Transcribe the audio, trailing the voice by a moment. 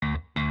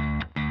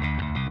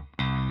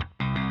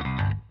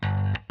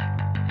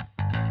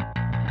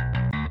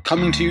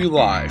Coming to you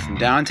live from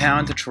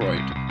downtown Detroit,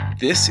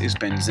 this is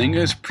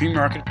Benzinga's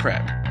Pre-Market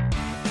Prep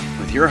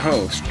with your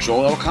host,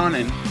 Joel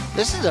Elconin.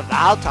 This is a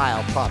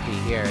volatile puppy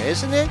here,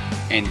 isn't it?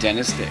 And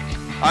Dennis Dick.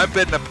 I'm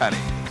bidding a penny.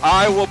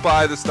 I will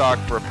buy the stock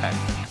for a penny.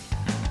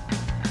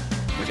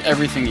 With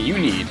everything you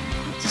need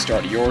to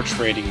start your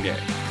trading day.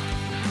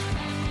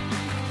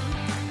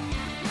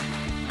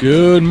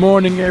 Good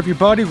morning,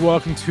 everybody.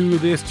 Welcome to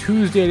this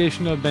Tuesday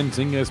edition of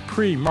Benzinga's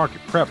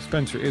Pre-Market Prep.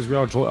 Spencer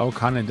Israel, Joel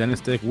Elconin, and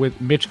Dennis Dick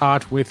with Mitch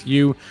Hott with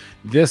you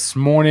this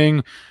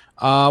morning.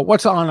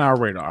 What's on our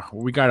radar?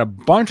 We got a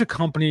bunch of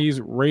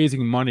companies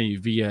raising money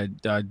via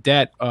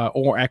debt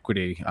or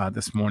equity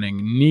this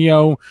morning.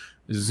 NIO,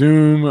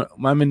 Zoom,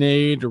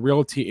 Lemonade,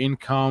 Realty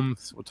Income.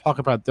 So we'll talk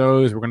about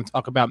those. We're going to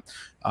talk about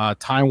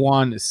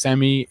Taiwan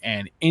Semi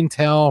and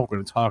Intel. We're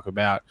going to talk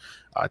about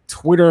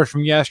Twitter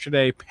from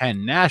yesterday,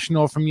 Penn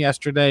National from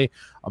yesterday,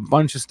 a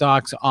bunch of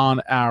stocks on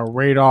our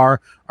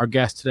radar. Our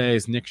guest today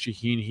is Nick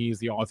Shaheen. He's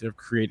the author of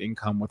Create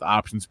Income with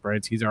Option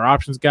Spreads. He's our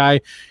options guy.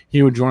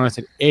 He will join us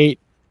at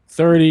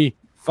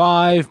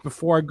 8:35.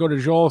 Before I go to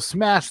Joel,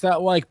 smash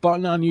that like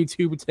button on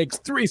YouTube. It takes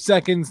 3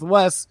 seconds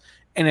less,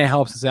 and it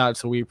helps us out,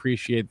 so we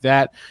appreciate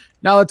that.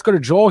 Now let's go to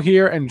Joel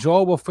here, and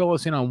Joel will fill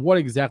us in on what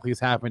exactly has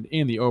happened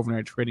in the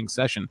overnight trading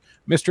session.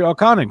 Mr.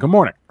 Elconin, good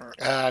morning.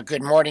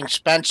 Good morning,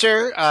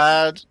 Spencer.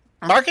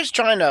 Market's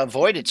trying to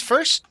avoid its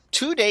first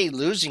two-day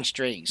losing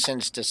streak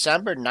since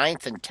December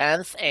 9th and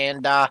 10th,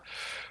 and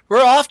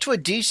we're off to a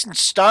decent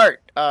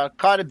start.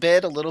 Caught a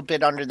bid a little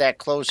bit under that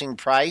closing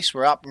price.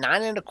 We're up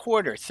 9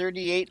 1/4,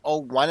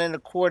 38.01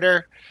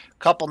 1/4.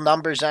 Couple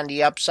numbers on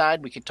the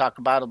upside we could talk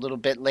about a little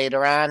bit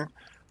later on.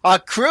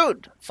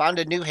 Crude found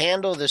a new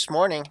handle this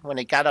morning when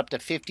it got up to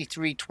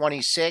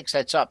 53.26.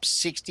 That's up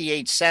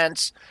 68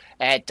 cents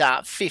at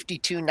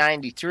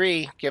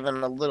 52.93,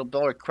 giving a little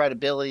more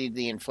credibility to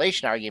the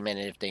inflation argument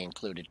if they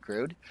included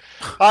crude.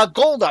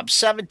 Gold up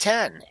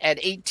 7.10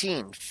 at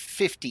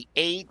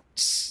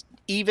 18.58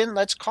 even,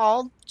 let's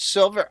call.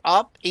 Silver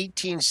up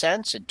 18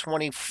 cents at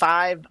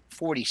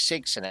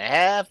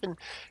 25.46.5. And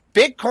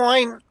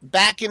Bitcoin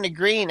back in the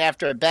green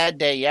after a bad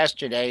day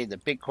yesterday. The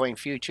Bitcoin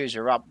futures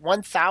are up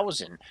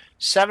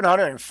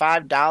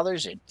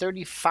 $1,705 at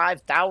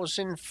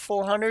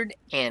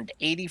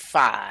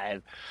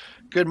 $35,485.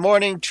 Good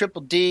morning,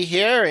 Triple D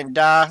here, and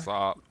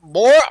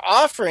more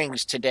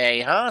offerings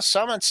today, huh?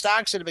 Some on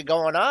stocks that have been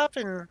going up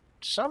and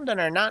some that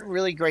are not in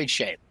really great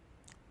shape.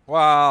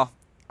 Well,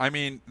 I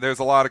mean, there's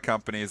a lot of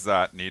companies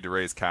that need to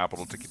raise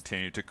capital to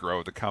continue to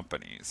grow the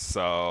companies.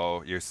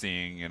 So you're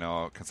seeing,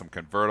 some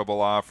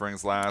convertible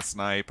offerings last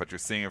night, but you're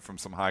seeing it from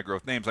some high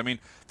growth names. I mean,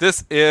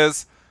 this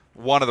is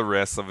one of the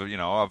risks of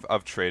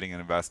trading and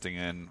investing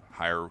in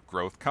higher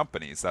growth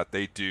companies, that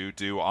they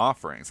do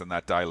offerings, and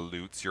that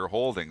dilutes your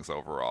holdings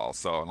overall.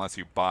 So unless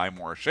you buy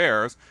more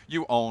shares,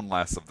 you own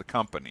less of the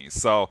company.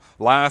 So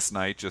last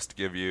night, just to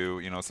give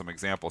you, some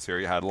examples here,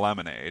 you had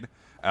Lemonade,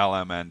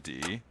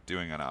 LMND,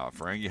 doing an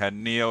offering. You had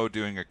NIO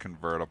doing a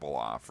convertible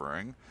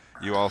offering.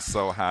 You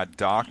also had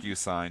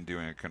DocuSign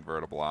doing a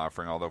convertible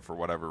offering, although for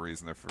whatever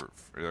reason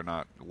they're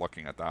not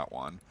looking at that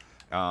one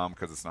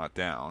because it's not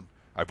down.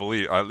 I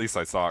believe, at least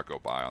I saw it go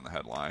by on the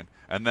headline.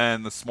 And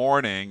then this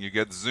morning you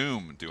get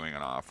Zoom doing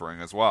an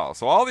offering as well.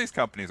 So all these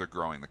companies are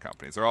growing the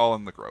companies. They're all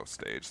in the growth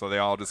stage. So they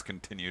all just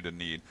continue to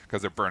need,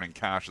 because they're burning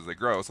cash as they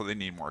grow, so they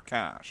need more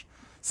cash.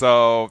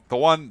 So the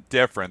one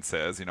difference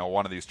is,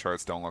 one of these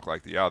charts don't look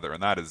like the other,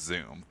 and that is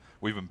Zoom.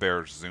 We've been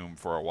bearish Zoom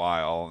for a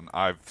while, and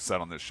I've said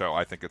on this show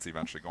I think it's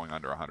eventually going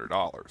under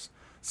 $100.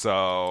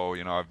 So,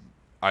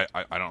 I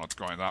don't know what's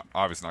going on.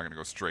 Obviously not going to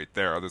go straight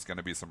there. There's going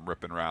to be some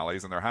rip and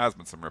rallies, and there has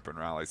been some rip and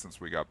rallies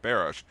since we got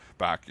bearish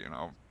back,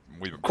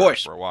 we've been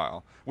bearish for a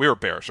while. We were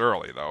bearish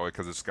early, though,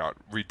 because it's got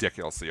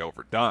ridiculously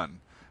overdone,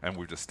 and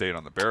we've just stayed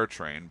on the bear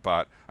train.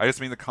 But I just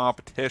mean the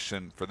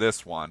competition for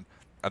this one.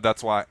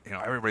 That's why,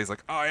 everybody's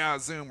like, oh, yeah,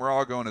 Zoom, we're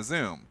all going to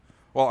Zoom.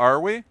 Well, are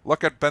we?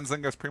 Look at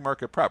Benzinga's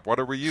Pre-Market Prep. What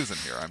are we using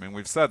here? I mean,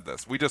 we've said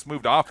this. We just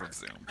moved off of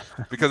Zoom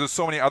because there's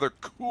so many other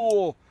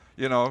cool,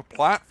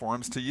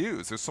 platforms to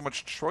use. There's so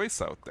much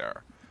choice out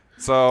there.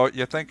 So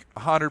you think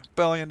 $100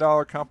 billion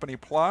company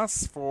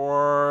plus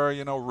for,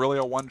 really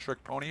a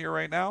one-trick pony here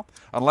right now?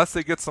 Unless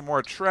they get some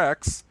more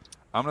tricks,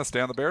 I'm going to stay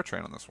on the bear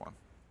train on this one.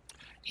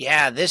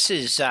 Yeah, this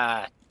is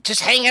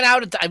just hanging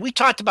out. We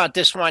talked about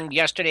this one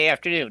yesterday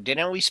afternoon,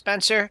 didn't we,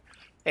 Spencer?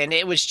 And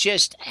it was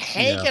just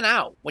hanging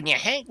out. When you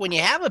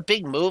have a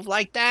big move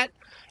like that,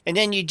 and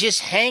then you just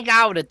hang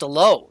out at the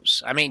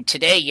lows. I mean,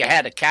 today you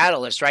had a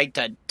catalyst, right,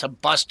 to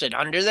bust it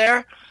under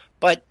there,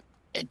 but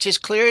it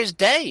just clear as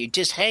day. You're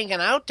just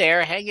hanging out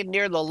there, hanging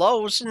near the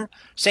lows, and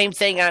same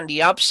thing on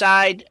the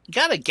upside.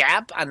 Got a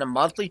gap on the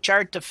monthly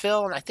chart to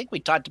fill, and I think we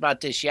talked about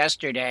this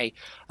yesterday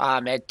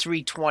at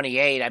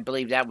 328. I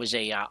believe that was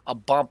a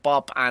bump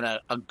up on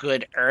a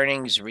good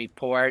earnings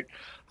report.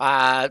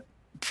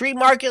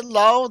 Pre-market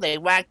low, they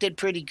whacked it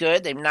pretty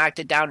good. They knocked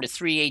it down to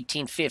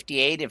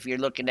 318.58 if you're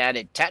looking at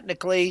it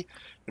technically.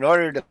 in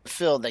order to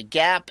fill the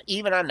gap.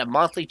 Even on the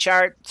monthly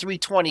chart,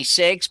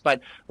 326. But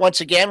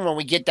once again, when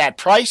we get that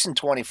price in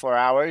 24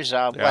 hours,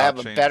 we'll have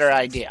a better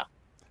idea.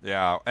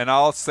 Yeah, and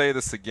I'll say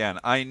this again.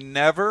 I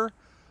never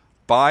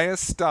buy a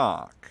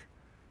stock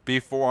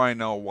before I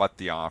know what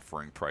the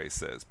offering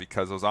price is,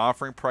 because those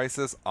offering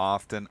prices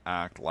often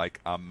act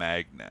like a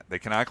magnet. They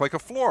can act like a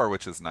floor,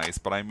 which is nice,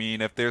 but I mean,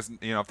 if there's,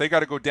 if they got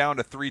to go down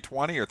to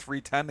 320 or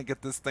 310 to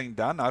get this thing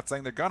done, not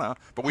saying they're gonna,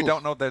 but we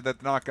don't know that they're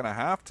not gonna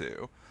have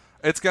to.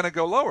 It's going to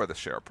go lower, the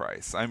share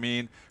price. I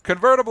mean,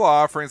 convertible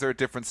offerings are a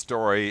different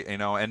story, and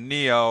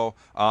NEO,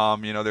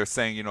 they're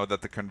saying,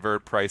 that the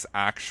convert price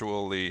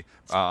actually,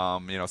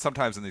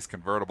 sometimes in these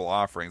convertible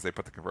offerings, they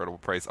put the convertible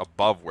price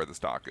above where the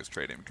stock is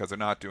trading because they're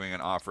not doing an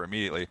offer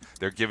immediately.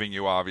 They're giving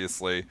you,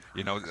 obviously,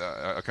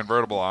 a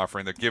convertible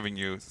offering. They're giving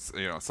you,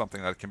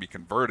 something that can be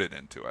converted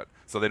into it.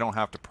 So they don't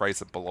have to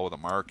price it below the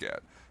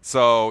market.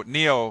 So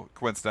NEO,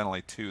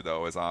 coincidentally, too,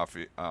 though, is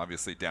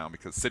obviously down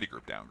because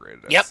Citigroup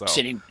downgraded it. Yep, so,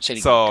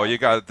 Citigroup. So you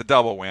got the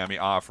double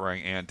whammy,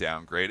 offering and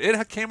downgrade.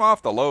 It came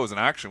off the lows and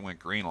actually went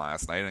green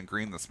last night and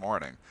green this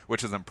morning,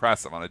 which is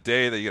impressive. On a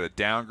day that you get a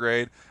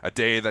downgrade, a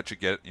day that you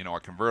get a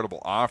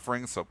convertible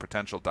offering, so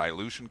potential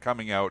dilution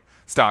coming out,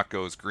 stock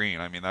goes green.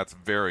 I mean, that's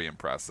very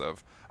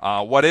impressive.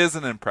 What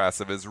isn't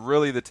impressive is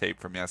really the tape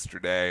from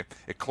yesterday.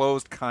 It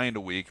closed kind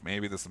of weak.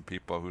 Maybe there's some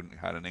people who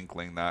had an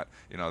inkling that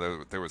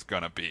there was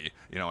going to be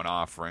an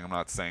offering. I'm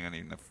not saying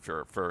any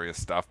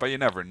nefarious stuff, but you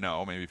never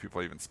know. Maybe people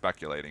are even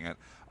speculating it.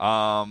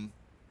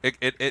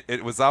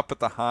 It was up at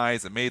the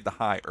highs. It made the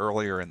high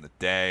earlier in the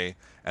day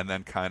and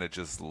then kind of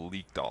just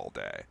leaked all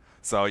day.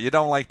 So you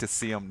don't like to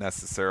see them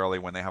necessarily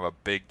when they have a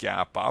big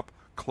gap up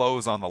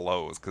close on the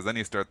lows, because then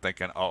you start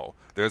thinking, oh,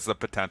 there's the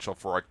potential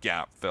for a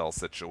gap fill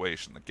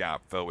situation. The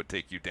gap fill would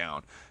take you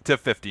down to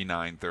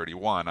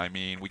 59.31. I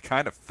mean, we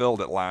kind of filled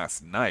it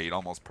last night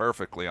almost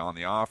perfectly on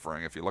the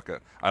offering. If you look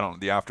at,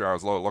 the after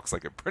hours low, it looks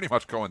like it pretty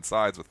much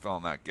coincides with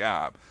filling that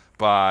gap.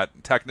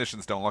 But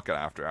technicians don't look at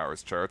after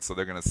hours charts, so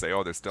they're going to say,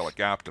 oh, there's still a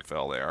gap to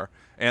fill there.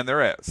 And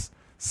there is.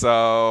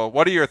 So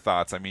what are your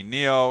thoughts? I mean,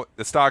 NEO,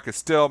 the stock is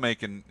still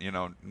making,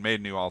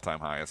 made new all-time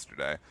high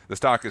yesterday. The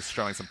stock is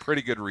showing some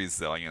pretty good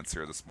resilience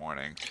here this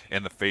morning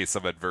in the face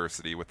of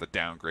adversity with the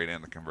downgrade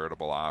and the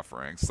convertible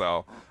offering.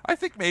 So I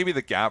think maybe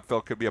the gap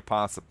fill could be a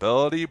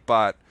possibility,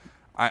 but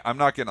I'm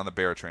not getting on the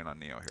bear train on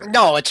NEO here.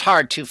 No, it's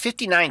hard to.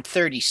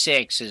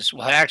 59.36 is,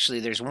 well, actually,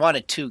 there's one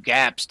of two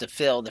gaps to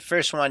fill. The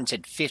first one's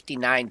at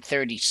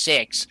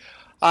 59.36.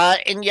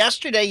 And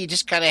yesterday, you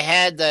just kind of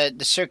had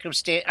the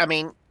circumstance. I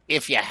mean,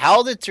 if you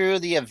held it through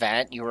the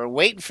event, you were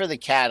waiting for the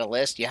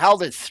catalyst, you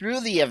held it through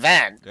the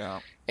event,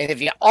 and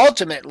if you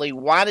ultimately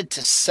wanted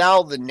to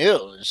sell the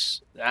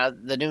news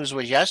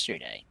was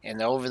yesterday and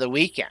over the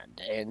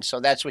weekend. And so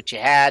that's what you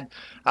had.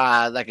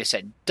 Like I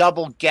said,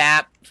 double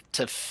gap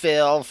to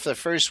fill. For the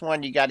first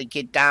one, you got to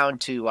get down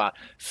to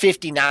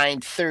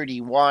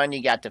 59.31.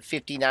 You got to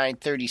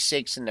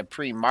 59.36 in the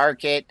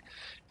pre-market.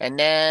 And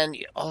then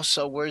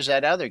also, where's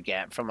that other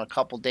gap from a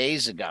couple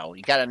days ago?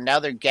 You got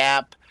another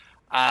gap.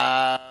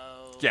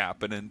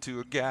 Gapping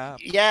into a gap.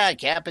 Yeah,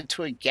 gap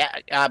into a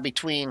gap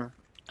between.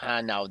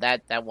 No,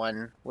 that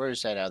one.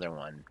 Where's that other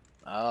one?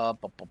 The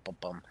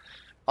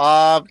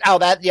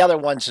other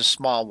one's a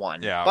small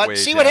one. Yeah, but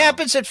see what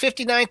happens at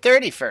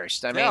 59.30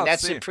 first. I mean,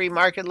 that's the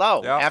pre-market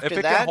low. Yeah, after if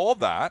it can hold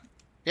that.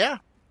 Yeah.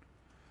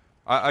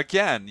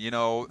 Again,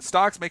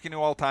 stocks making new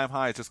all-time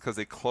highs just because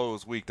they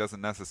close weak doesn't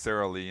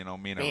necessarily,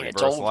 mean a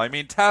reversal. I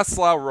mean,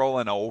 Tesla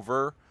rolling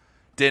over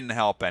didn't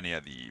help any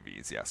of the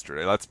EVs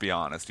yesterday. Let's be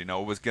honest. It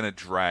was going to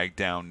drag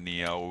down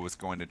NEO. It was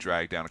going to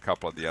drag down a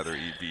couple of the other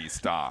EV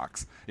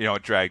stocks.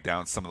 It dragged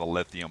down some of the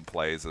lithium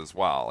plays as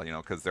well,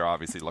 because they're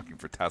obviously looking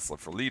for Tesla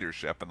for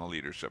leadership, and the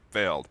leadership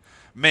failed.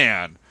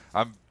 Man,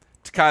 I'm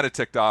kind of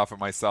ticked off at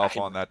myself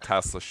on that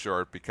Tesla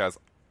short because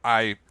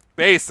I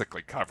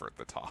basically covered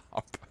the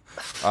top.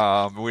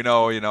 We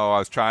know, I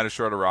was trying to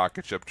short a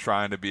rocket ship,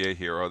 trying to be a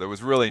hero. There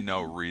was really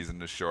no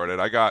reason to short it.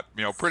 I got,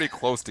 pretty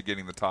close to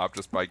getting the top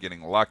just by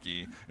getting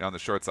lucky on the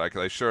short side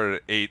because I shorted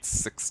at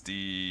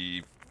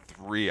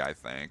 863, I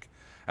think.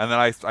 And then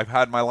I've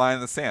had my line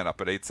in the sand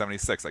up at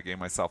 876. I gave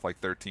myself like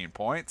 13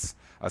 points.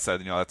 I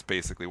said, that's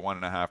basically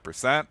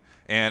 1.5%.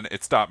 And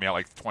it stopped me at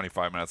like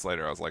 25 minutes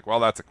later. I was like, well,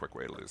 that's a quick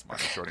way to lose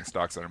money, shorting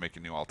stocks that are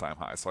making new all-time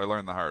highs. So I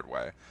learned the hard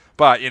way.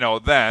 But,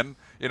 then,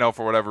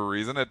 for whatever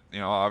reason, it,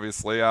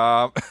 obviously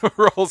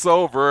rolls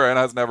over and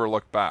has never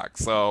looked back.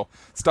 So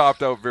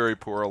stopped out very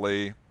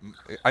poorly.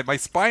 My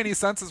spidey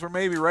senses were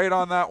maybe right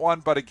on that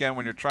one. But again,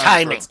 when you're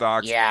trying to short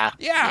stocks. Yeah,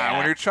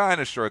 when you're trying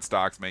to short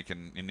stocks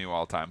making new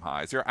all-time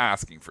highs, you're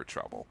asking for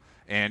trouble.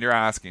 And you're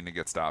asking to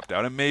get stopped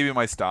out. And maybe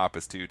my stop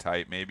is too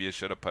tight. Maybe you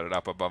should have put it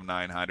up above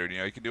 900.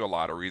 You can do a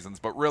lot of reasons.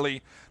 But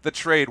really, the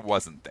trade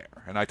wasn't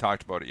there. And I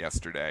talked about it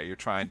yesterday. You're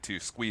trying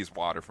to squeeze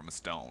water from a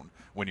stone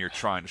when you're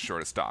trying to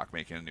short a stock,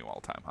 making a new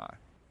all-time high.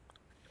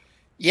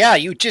 Yeah,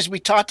 we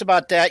talked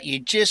about that. You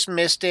just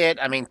missed it.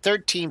 I mean,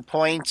 13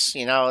 points,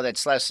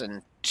 that's less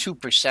than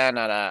 2% on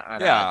a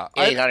Yeah,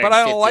 $850. but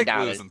I don't like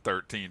losing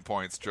 13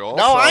 points, Joel.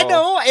 No, so I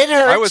know it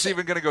hurts. I was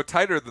even going to go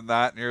tighter than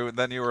that, and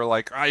then you were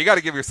like, "Oh, you got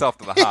to give yourself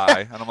to the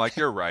high," and I'm like,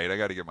 "You're right. I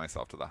got to give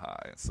myself to the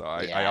high." So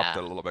I upped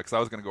it a little bit because I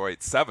was going to go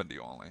 870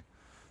 only.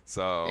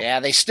 So yeah,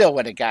 they still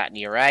would have gotten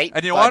you right.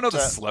 And you want to know the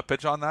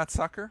slippage on that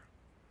sucker?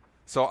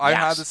 So I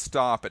had to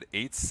stop at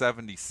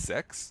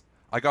 876.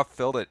 I got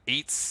filled at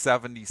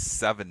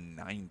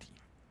 877.90.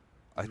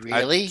 Really?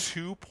 I had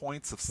 2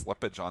 points of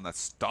slippage on that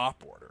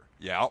stop order.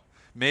 Yeah.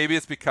 Maybe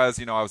it's because,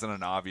 I was in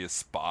an obvious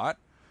spot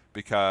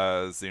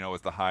because, it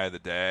was the high of the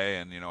day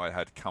and, I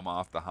had come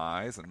off the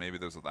highs and maybe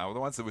there's other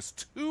ones. There was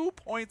 2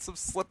 points of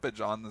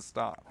slippage on the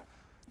stop.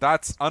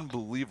 That's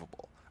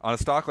unbelievable. On a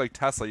stock like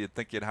Tesla, you'd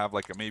think you'd have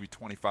like maybe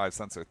 25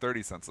 cents or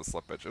 30 cents of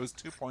slippage. It was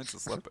 2 points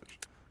of slippage.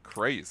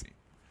 Crazy.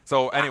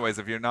 So anyways,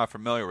 if you're not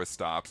familiar with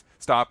stops,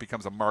 stop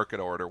becomes a market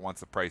order once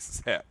the price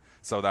is hit.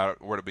 So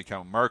that were to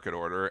become a market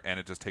order, and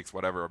it just takes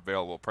whatever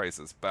available price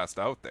is best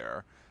out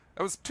there.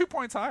 It was 2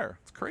 points higher.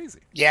 It's crazy.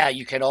 Yeah,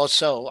 you could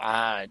also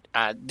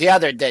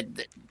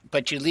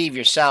but you leave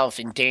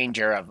yourself in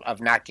danger of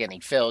not getting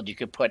filled. You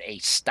could put a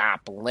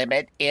stop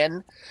limit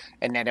in,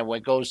 and then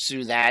it goes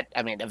through that.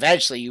 I mean,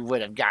 eventually you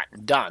would have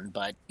gotten done,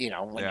 but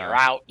when you're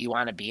out, you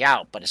want to be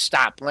out. But a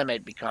stop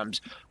limit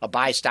becomes a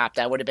buy stop.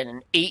 That would have been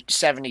an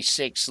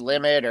 876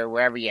 limit or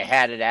wherever you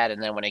had it at,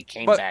 and then when it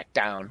came back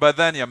down. But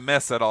then you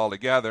miss it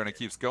altogether, and it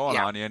keeps going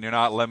on you, and you're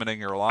not limiting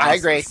your losses. I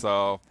agree.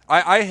 So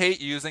I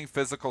hate using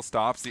physical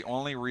stops. The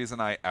only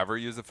reason I ever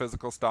use a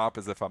physical stop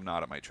is if I'm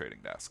not at my trading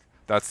desk.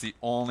 That's the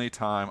only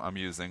time I'm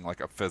using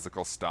like a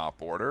physical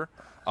stop order.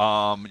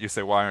 You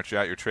say, why aren't you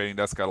at your trading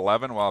desk at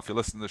 11? Well, if you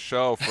listen to the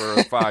show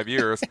for 5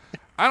 years,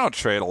 I don't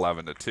trade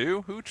 11 to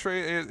 2. Who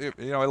trade?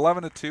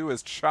 11 to 2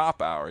 is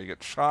chop hour. You get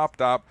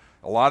chopped up.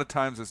 A lot of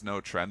times there's no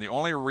trend. The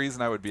only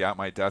reason I would be at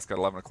my desk at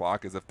 11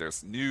 o'clock is if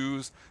there's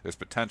news, there's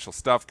potential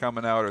stuff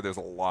coming out, or there's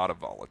a lot of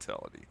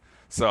volatility.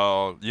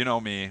 So, you know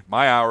me,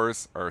 my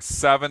hours are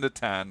 7 to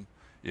 10.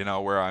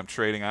 Where I'm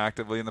trading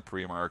actively in the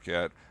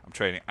pre-market, I'm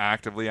trading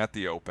actively at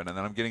the open, and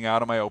then I'm getting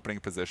out of my opening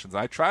positions.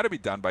 I try to be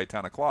done by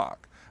 10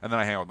 o'clock. And then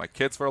I hang out with my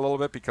kids for a little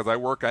bit because I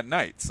work at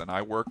nights, and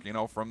I work,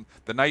 from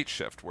the night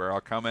shift where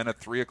I'll come in at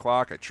 3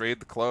 o'clock, I trade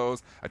the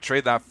close. I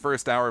trade that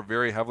first hour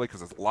very heavily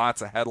because there's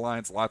lots of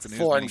headlines, lots of news.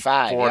 4 and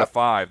 5. 4 to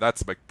 5.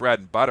 That's my bread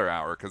and butter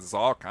hour because there's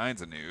all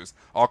kinds of news,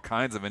 all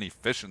kinds of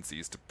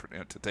inefficiencies to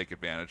take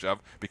advantage of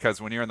because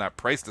when you're in that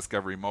price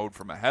discovery mode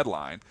from a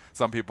headline,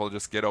 some people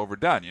just get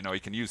overdone. You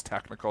can use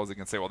technicals. You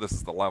can say, well, this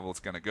is the level it's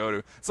going to go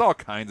to. It's all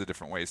kinds of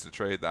different ways to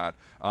trade that.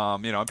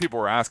 And people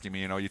were asking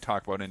me, you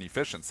talk about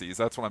inefficiencies.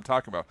 That's what I'm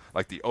talking about.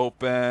 Like the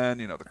open,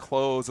 the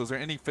close, those are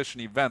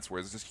inefficient events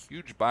where there's just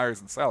huge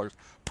buyers and sellers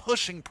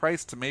pushing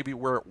price to maybe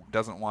where it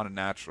doesn't want to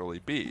naturally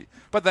be.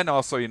 But then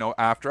also,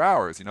 after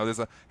hours, there's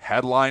a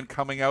headline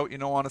coming out,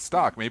 on a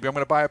stock. Maybe I'm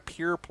going to buy a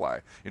pure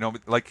play.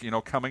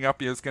 Coming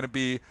up is going to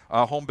be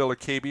home builder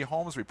KB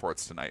Homes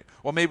reports tonight.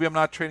 Well, maybe I'm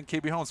not trading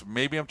KB Homes.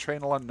 Maybe I'm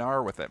trading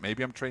Lennar with it.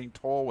 Maybe I'm trading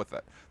Toll with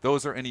it.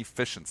 Those are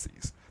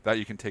inefficiencies that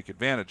you can take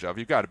advantage of.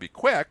 You've got to be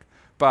quick.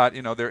 But,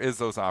 there is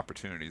those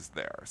opportunities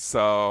there.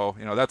 So,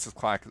 that's a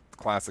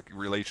classic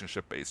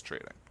relationship-based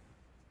trading.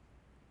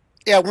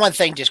 Yeah, one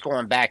thing, just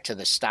going back to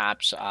the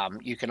stops,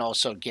 you can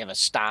also give a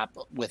stop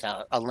with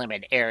a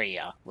limit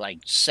area, like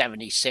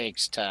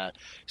 76 to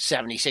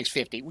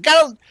 76.50. We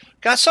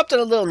got something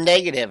a little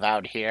negative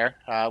out here.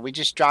 We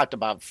just dropped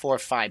about 4 or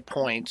 5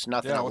 points.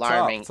 Nothing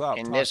alarming what's up?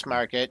 in this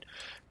market.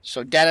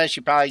 So, Dennis,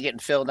 you're probably getting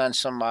filled on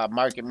some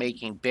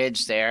market-making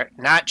bids there.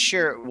 Not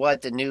sure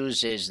what the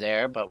news is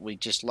there, but we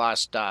just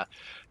lost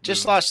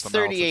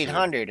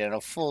 3,800 in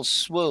a full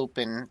swoop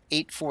in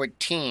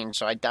 814.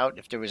 So I doubt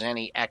if there was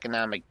any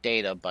economic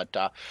data, but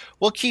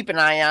we'll keep an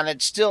eye on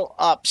it. Still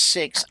up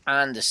 6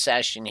 on the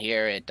session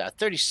here at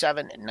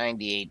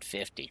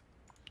 37.9850.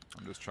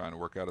 I'm just trying to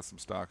work out of some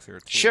stocks here,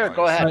 too. Sure,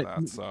 go ahead.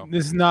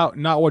 This is not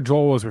what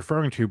Joel was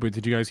referring to, but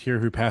did you guys hear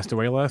who passed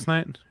away last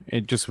night?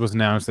 It just was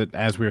announced that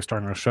as we were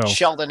starting our show.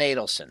 Sheldon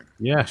Adelson.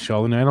 Yeah,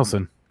 Sheldon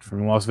Adelson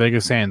from Las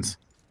Vegas Sands,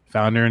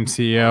 founder and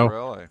CEO. Oh,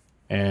 really?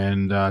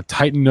 And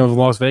Titan of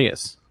Las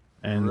Vegas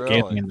and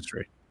gambling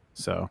industry.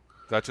 So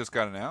that just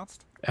got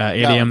announced?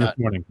 8 a.m. this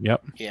morning.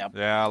 Yep.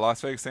 Yeah,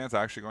 Las Vegas Sands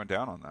actually going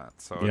down on that.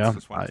 So it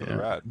just went to the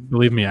red.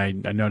 Believe me, I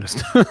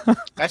noticed.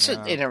 That's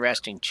an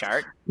interesting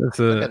chart. Look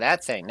at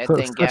that thing. That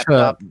thing gapped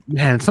up.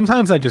 Man,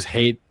 sometimes I just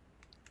hate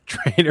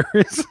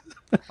traders.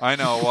 I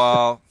know.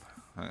 Well,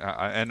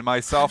 and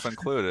myself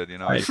included.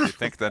 If you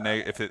think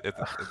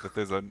if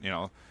there's a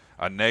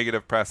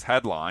negative press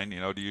headline,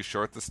 do you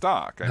short the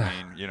stock? I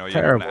mean, you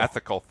have an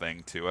ethical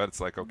thing to it. It's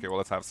like, okay, well,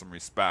 let's have some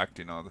respect.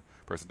 The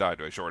person died.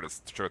 Do I short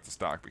the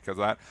stock? Because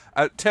that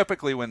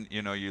typically when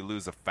you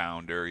lose a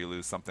founder, you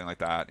lose something like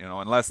that.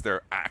 Unless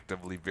they're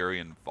actively very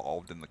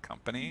involved in the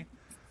company,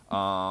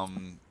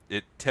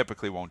 it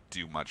typically won't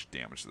do much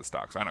damage to the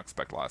stock. So I don't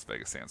expect Las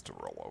Vegas Sands to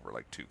roll over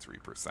like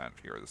 2-3%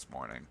 here this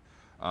morning.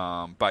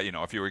 But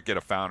if you would get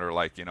a founder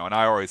like and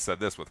I always said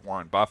this with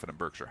Warren Buffett and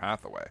Berkshire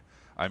Hathaway.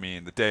 I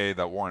mean, the day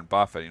that Warren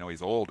Buffett,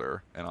 he's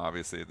older, and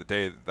obviously the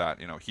day that,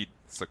 he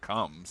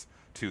succumbs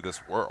to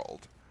this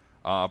world,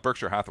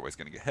 Berkshire Hathaway is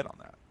going to get hit on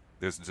that.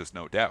 There's just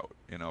no doubt,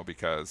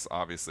 because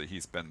obviously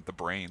he's been the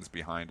brains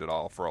behind it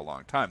all for a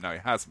long time. Now he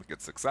has some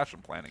good succession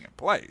planning in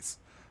place,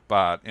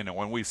 but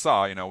when we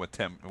saw,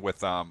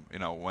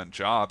 when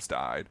Jobs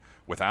died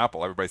with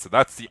Apple, everybody said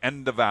that's the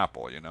end of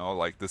Apple.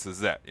 Like this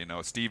is it.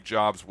 Steve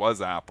Jobs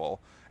was Apple,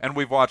 and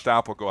we've watched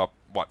Apple go up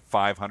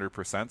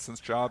 500%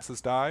 since Jobs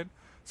has died.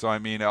 So I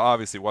mean, it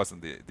obviously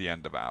wasn't the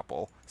end of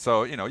Apple.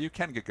 So you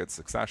can get good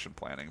succession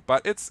planning,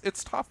 but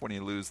it's tough when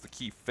you lose the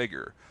key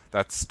figure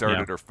that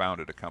started or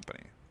founded a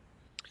company.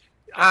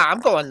 I'm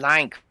going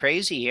line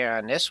crazy here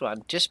on this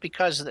one, just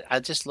because I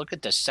just look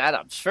at the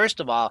setups. First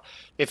of all,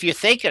 if you're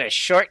thinking of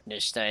shorting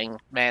this thing,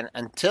 man,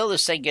 until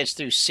this thing gets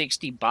through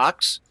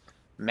 $60,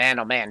 man,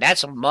 oh man,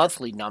 that's a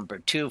monthly number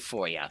too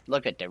for you.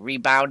 Look at the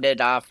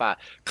rebounded off,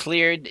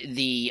 cleared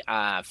the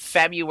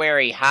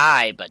February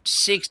high, but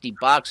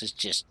 $60 is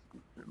just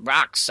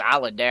rock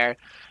solid there.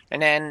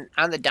 And then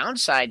on the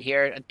downside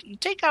here, you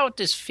take out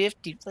this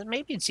 50,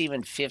 maybe it's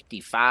even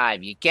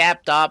 55. You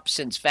gapped up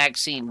since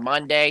Vaccine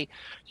Monday.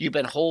 You've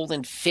been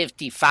holding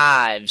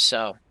 55.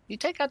 So you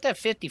take out that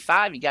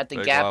 55, you got the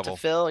Big gap level. to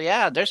fill.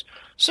 Yeah, there's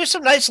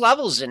some nice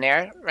levels in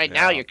there. Right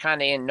now, you're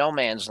kind of in no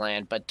man's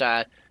land. But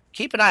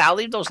keep an eye. I'll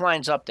leave those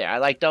lines up there. I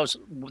like those.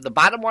 The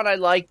bottom one I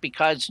like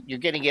because you're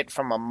getting it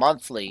from a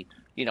monthly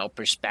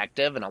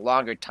perspective and a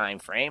longer time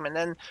frame. And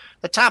then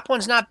the top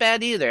one's not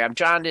bad either. I'm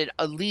drawing it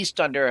at least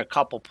under a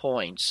couple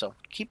points. So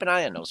keep an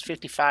eye on those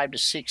 55 to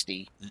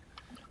 60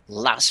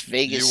 Las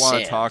Vegas. You want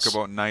to Sands. talk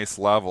about nice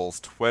levels?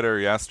 Twitter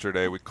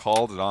yesterday, we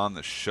called it on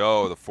the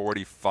show, the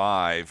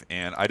 45,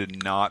 and I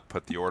did not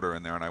put the order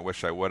in there, and I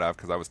wish I would have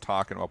because I was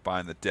talking about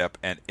buying the dip,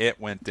 and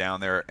it went down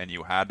there, and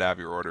you had to have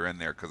your order in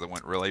there because it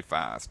went really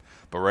fast.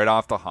 But right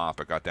off the hop,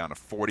 it got down to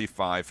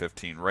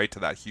 45.15, right to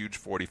that huge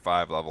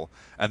 45 level,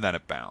 and then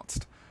it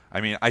bounced.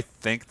 I mean, I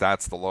think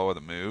that's the low of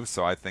the move,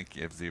 so I think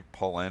if you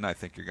pull in, I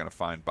think you're going to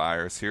find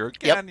buyers here.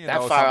 Again, Yep, that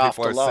far some off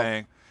people are the low.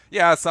 saying,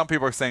 yeah, some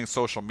people are saying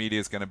social media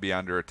is going to be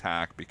under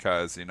attack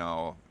because,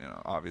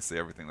 obviously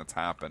everything that's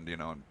happened,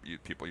 and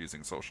people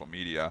using social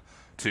media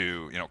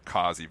to,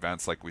 cause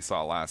events like we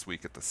saw last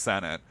week at the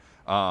Senate,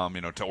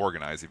 to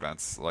organize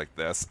events like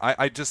this.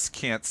 I just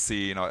can't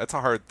see, it's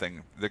a hard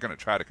thing. They're going to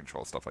try to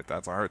control stuff like that.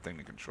 It's a hard thing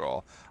to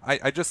control.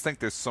 I just think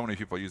there's so many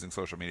people using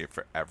social media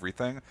for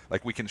everything.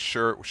 Like we can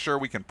sure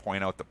we can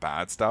point out the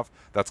bad stuff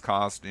that's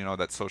caused,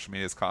 that social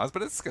media has caused,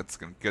 but it's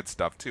good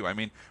stuff too. I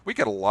mean, we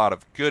get a lot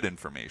of good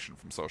information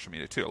from social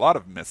media too. A lot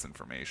of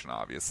misinformation,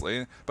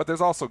 obviously, but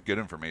there's also good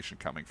information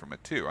coming from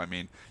it too. I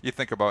mean, you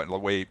think about the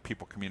way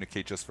people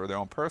communicate just for their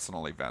own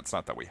personal events.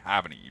 Not that we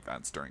have any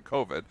events during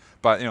COVID,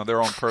 but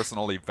their own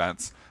personal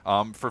events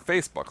for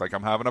Facebook. Like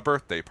I'm having a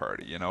birthday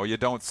party. You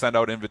don't send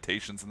out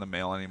invitations in the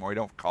mail anymore. You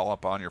don't call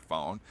up on your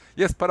phone.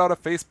 You just put out a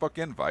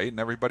Facebook invite, and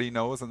everybody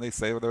knows, and they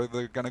say whether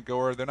they're going to go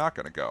or they're not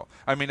going to go.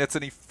 I mean, it's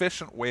an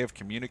efficient way of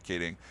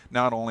communicating,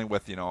 not only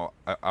with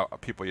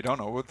people you don't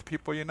know, but with the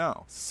people you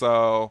know.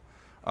 So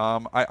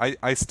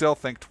I still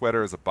think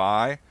Twitter is a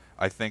buy.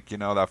 I think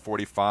that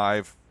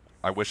 45.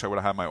 I wish I would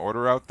have had my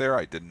order out there.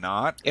 I did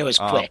not. It was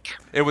quick.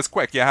 It was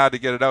quick. You had to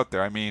get it out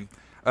there. I mean,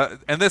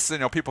 and this,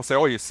 people say,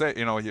 oh, you say,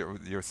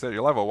 you're set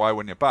your level. Why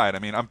wouldn't you buy it? I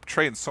mean, I'm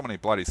trading so many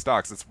bloody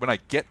stocks. It's when I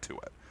get to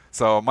it.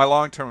 So my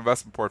long-term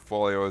investment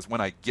portfolio is when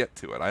I get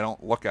to it. I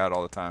don't look at it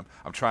all the time.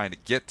 I'm trying to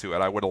get to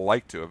it. I would have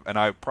liked to have, and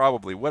I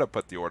probably would have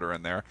put the order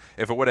in there.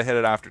 If it would have hit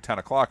it after 10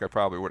 o'clock, I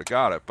probably would have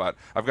got it. But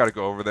I've got to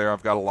go over there.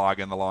 I've got to log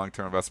in the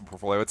long-term investment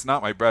portfolio. It's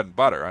not my bread and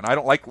butter, and I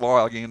don't like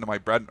logging into my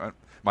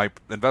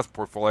investment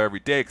portfolio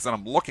every day because then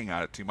I'm looking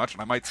at it too much,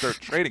 and I might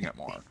start trading it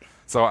more.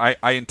 So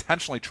I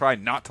intentionally try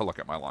not to look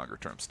at my longer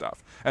term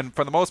stuff. And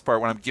for the most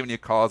part, when I'm giving you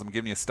calls, I'm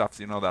giving you stuff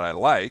that I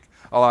like.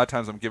 A lot of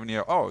times I'm giving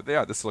you, oh,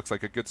 yeah, this looks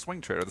like a good swing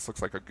trade, or this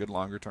looks like a good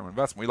longer term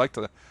investment. We like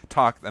to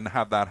talk and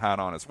have that hat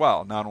on as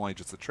well, not only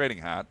just the trading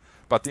hat,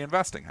 but the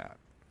investing hat.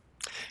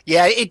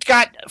 Yeah, it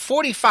got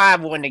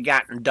 45 when it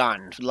gotten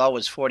done. Low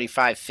was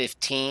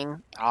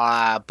 45.15,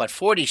 but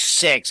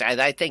 46.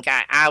 I think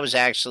I was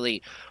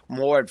actually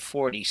more at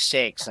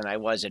 46 than I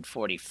was at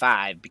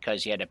 45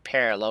 because you had a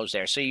pair of lows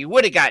there. So you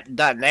would have gotten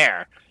done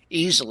there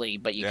easily,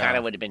 but you kind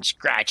of would have been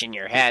scratching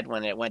your head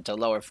when it went to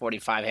lower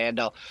 45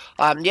 handle.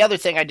 The other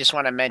thing I just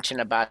want to mention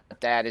about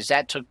that is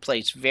that took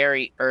place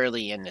very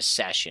early in the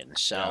session.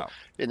 So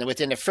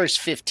within the first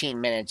 15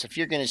 minutes, if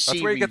you're going to see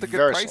that's where you get the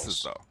good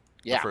prices, though.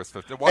 Yeah, first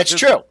 50. That's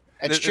true.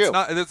 It's true.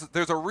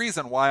 There's a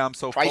reason why I'm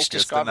so Price focused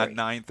discovery. in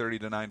that 9:30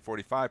 to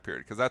 9:45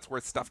 period, because that's where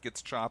stuff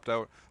gets chopped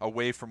out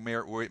away from where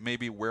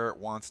it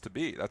wants to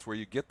be. That's where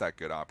you get that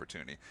good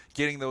opportunity.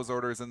 Getting those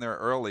orders in there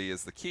early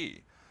is the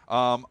key.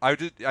 I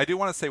do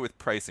want to say with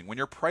pricing, when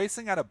you're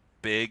pricing at a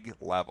big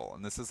level,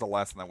 and this is a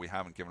lesson that we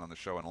haven't given on the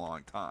show in a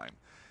long time.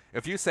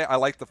 If you say I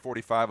like the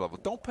 45 level,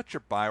 don't put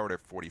your buy order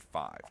at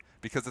 45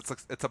 because it's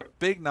a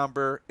big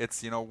number.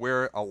 It's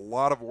where a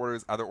lot of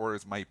other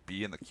orders might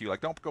be in the queue.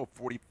 Like don't go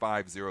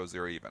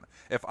 45.00 even.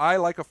 If I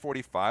like a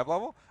 45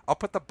 level, I'll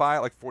put the buy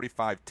at like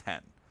 45.10.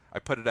 I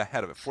put it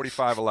ahead of it,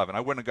 45.11. I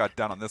wouldn't have got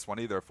done on this one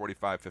either at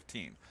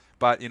 45.15.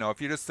 But, if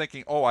you're just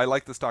thinking, oh, I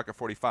like the stock at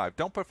 45,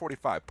 don't put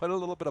 45. Put it a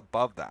little bit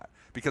above that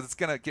because it's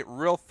going to get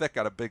real thick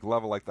at a big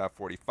level like that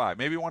 45.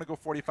 Maybe you want to go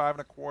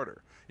 45.25.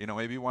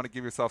 Maybe you want to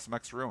give yourself some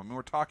extra room. I mean,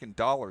 we're talking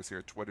dollars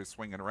here. Twitter's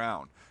swinging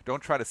around.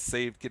 Don't try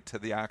to get to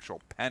the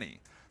actual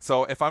penny.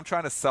 So if I'm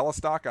trying to sell a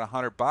stock at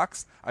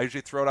 $100, I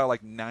usually throw it out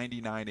like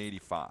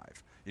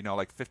 99.85.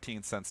 Like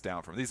 15 cents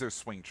down from. These are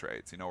swing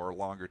trades, or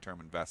longer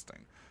term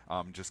investing.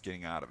 Just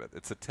getting out of it.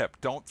 It's a tip.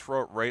 Don't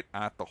throw it right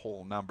at the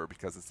whole number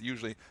because it's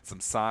usually some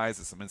size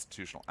and some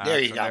institutional action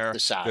there. You go, the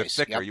size. They're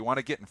thicker. Yep. You want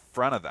to get in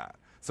front of that.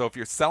 So if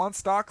you're selling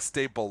stocks,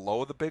 stay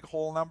below the big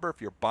hole number.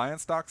 If you're buying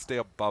stocks, stay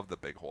above the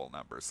big hole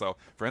number. So,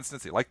 for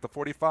instance, you like the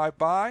 45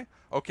 buy?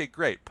 Okay,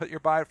 great. Put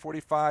your buy at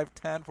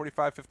 45.10,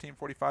 45.15,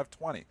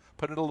 45.20.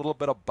 Put it a little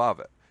bit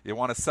above it. You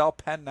want to sell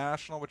Penn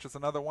National, which is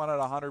another one at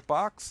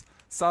 $100?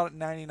 Sell it at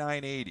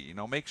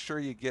 99.80. Make sure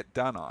you get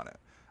done on it.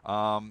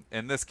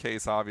 In this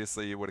case,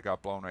 obviously, you would have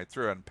got blown right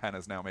through it, and Penn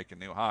is now making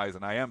new highs,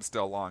 and I am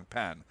still long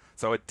Penn.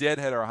 So it did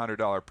hit our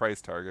 $100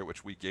 price target,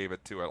 which we gave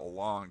it to it a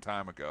long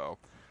time ago.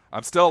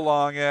 I'm still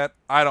long it.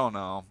 I don't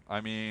know. I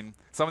mean,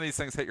 some of these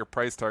things hit your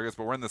price targets,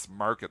 but we're in this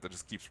market that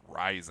just keeps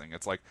rising.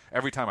 It's like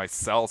every time I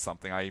sell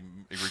something, I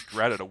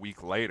regret it a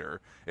week later.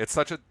 It's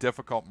such a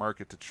difficult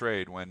market to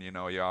trade when, you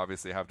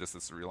obviously have just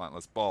this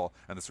relentless bull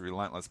and this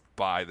relentless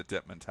buy the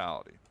dip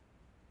mentality.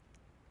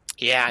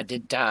 Yeah, I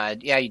did.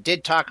 You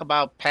did talk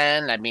about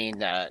Penn. I mean,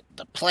 the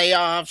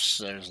playoffs.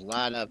 There's a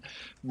lot of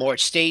more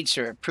states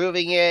are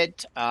approving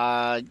it.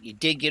 You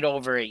did get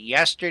over it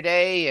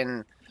yesterday,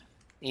 and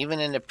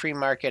even in the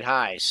pre-market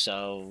highs.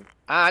 So,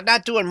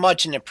 not doing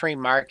much in the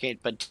pre-market,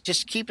 but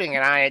just keeping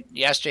an eye at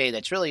yesterday.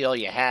 That's really all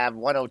you have.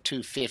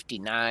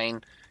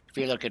 102.59. If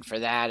you're looking for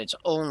that, it's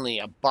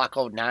only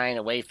 $1.09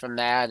 away from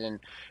that. And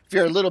if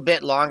you're a little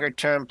bit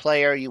longer-term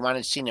player, you want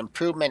to see an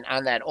improvement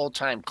on that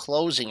all-time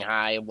closing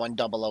high of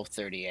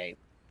 100.38.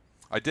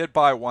 I did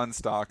buy one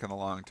stock in the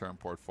long-term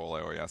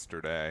portfolio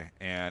yesterday,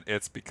 and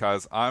it's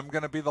because I'm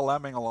going to be the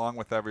lemming along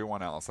with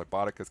everyone else. I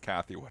bought it because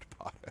Kathy Wood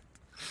bought it,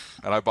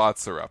 and I bought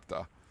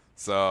Sarepta.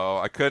 So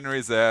I couldn't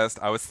resist.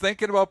 I was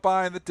thinking about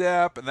buying the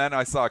dip, and then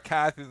I saw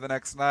Kathy the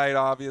next night,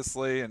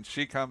 obviously, and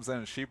she comes in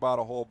and she bought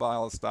a whole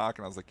pile of stock,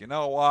 and I was like, you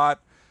know what?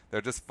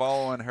 They're just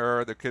following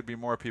her. There could be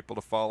more people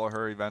to follow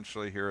her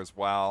eventually here as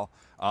well.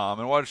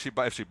 And what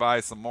if she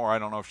buys some more? I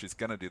don't know if she's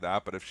going to do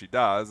that, but if she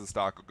does, the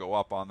stock will go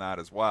up on that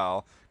as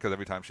well because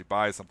every time she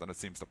buys something, it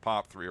seems to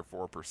pop 3 or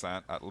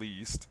 4% at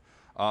least.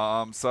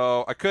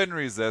 So I couldn't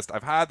resist.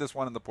 I've had this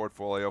one in the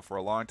portfolio for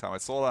a long time. I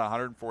sold it at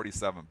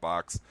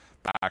 $147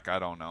 back, I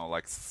don't know,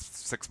 like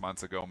 6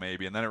 months ago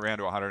maybe, and then it ran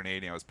to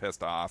 180 and I was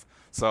pissed off.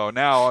 So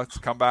now it's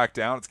come back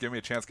down. It's given me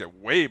a chance to get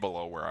way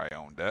below where I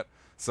owned it.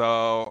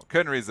 So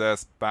couldn't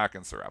resist, back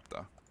in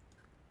Sarepta.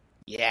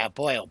 Yeah,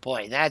 boy, oh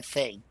boy, that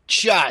thing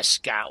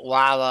just got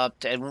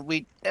walloped, and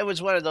it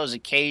was one of those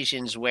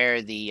occasions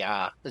where the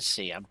let's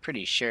see, I'm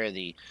pretty sure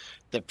the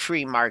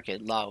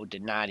pre-market low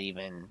did not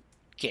even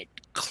get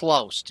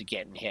close to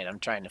getting hit. I'm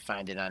trying to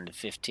find it on the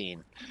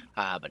 15,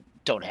 but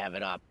don't have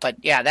it up. But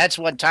yeah, that's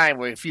one time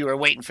where if you were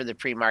waiting for the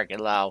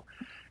pre-market low,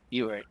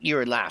 you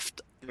were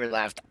left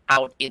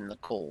out in the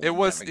cold. It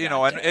was,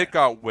 and it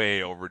got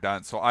way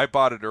overdone. So I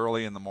bought it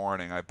early in the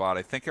morning. I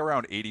think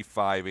around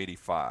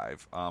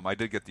 85. I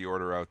did get the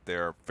order out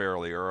there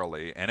fairly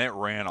early, and it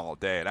ran all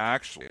day. It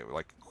actually,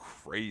 like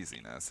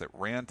craziness, it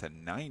ran to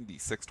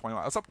 96.21.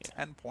 I was up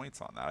 10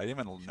 points on that. I didn't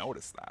even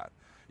notice that,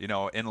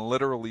 in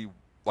literally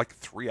like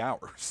 3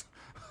 hours.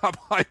 I'm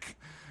like,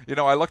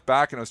 I looked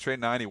back and it was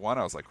trading 91.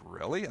 I was like,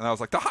 really? And I was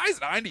like, the high's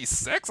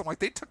 96. I'm like,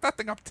 they took that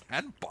thing up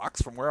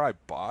 $10 from where I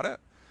bought it.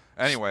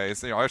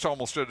 Anyways, I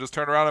almost should have just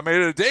turned around and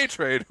made it a day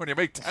trade when you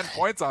make 10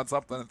 points on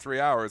something in 3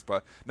 hours.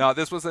 But no,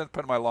 this was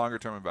put in my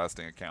longer-term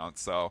investing account,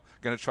 so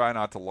going to try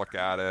not to look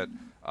at it.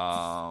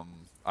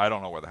 I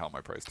don't know where the hell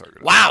my price target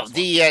is. Wow,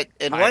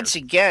 and once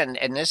again,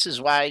 and this is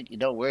why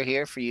we're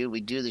here for you. We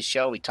do the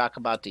show. We talk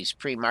about these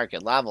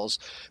pre-market levels.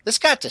 This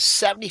got to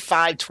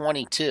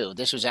 75.22.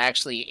 This was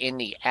actually in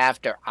the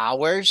after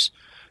hours.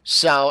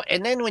 So,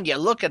 and then when you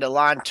look at a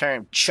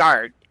long-term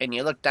chart and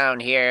you look down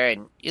here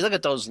and you look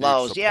at those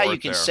lows, yeah, you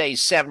can say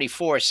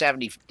 74,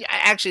 70.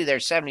 Actually, they're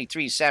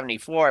 73,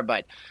 74.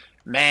 But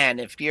man,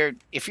 if you're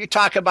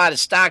talking about a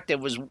stock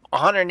that was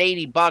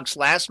 $180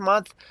 last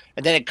month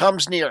and then it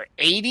comes near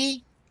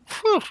 80,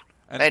 whew,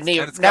 and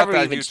it's got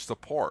that huge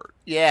support.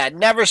 Yeah,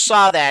 never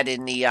saw that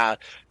in the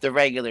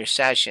regular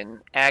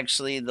session.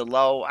 Actually, the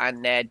low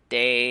on that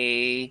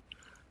day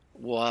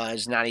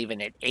was not even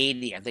at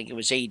 80. I think it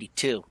was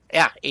 82.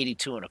 Yeah,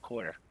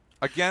 82.25.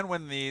 Again,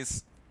 when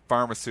these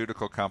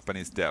pharmaceutical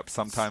companies dip,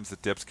 sometimes the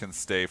dips can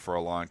stay for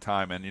a long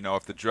time. And,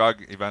 if the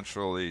drug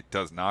eventually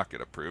does not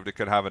get approved, it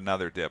could have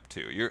another dip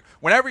too.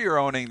 Whenever you're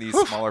owning these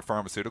smaller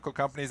pharmaceutical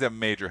companies, they have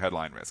major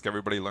headline risk.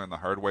 Everybody learned the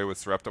hard way with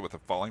Sarepta with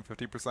it falling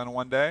 50% in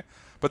one day.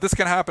 But this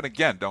can happen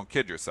again. Don't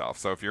kid yourself.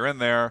 So if you're in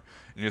there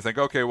and you think,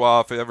 okay, well,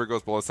 if it ever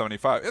goes below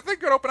 75, it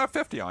could open up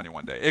 50 on you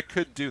one day. It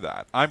could do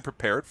that. I'm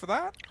prepared for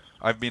that.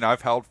 I mean,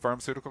 I've held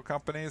pharmaceutical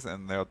companies,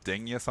 and they'll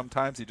ding you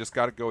sometimes. You just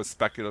got to go with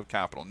speculative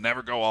capital.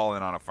 Never go all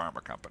in on a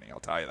pharma company. I'll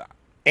tell you that.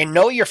 And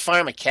know your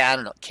pharma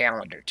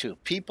calendar too.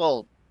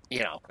 People,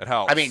 it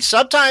helps. I mean,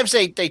 sometimes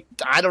they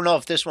I don't know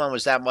if this one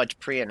was that much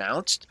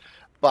pre-announced,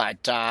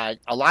 but a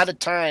lot of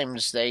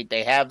times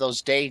they have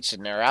those dates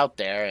and they're out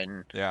there,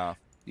 and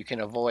you can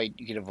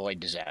avoid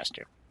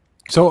disaster.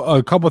 So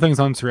a couple of things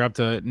on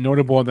Sarepta.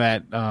 Notable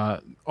that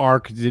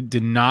ARC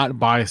did not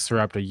buy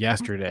Sarepta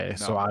yesterday. No.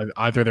 So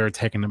either they're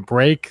taking a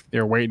break,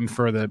 they're waiting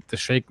for the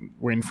shake,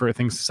 waiting for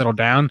things to settle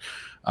down,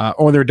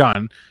 or they're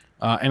done.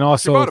 And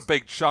also, she bought a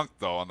big chunk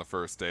though on the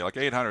first day, like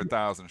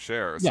 800,000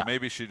 shares. Yeah. So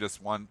maybe she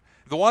just won.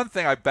 The one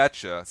thing I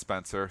bet you,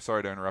 Spencer,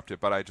 sorry to interrupt you,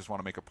 but I just want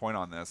to make a point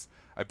on this.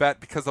 I bet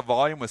because the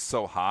volume was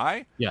so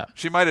high,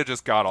 she might have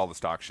just got all the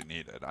stock she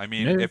needed. I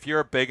mean, if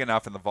you're big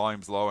enough and the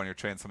volume's low and you're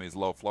trading some of these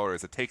low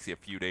floaters, it takes you a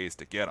few days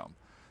to get them.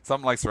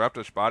 Something like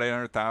Sarepta, she bought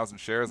 800,000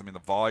 shares. I mean, the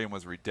volume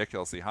was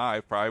ridiculously high.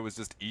 Probably was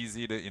just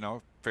easy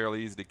to,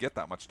 fairly easy to get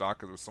that much stock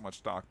because there was so much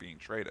stock being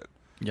traded.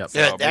 Yep.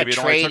 So maybe it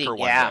only took her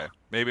one day.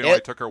 Maybe it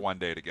only took her one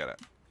day to get it.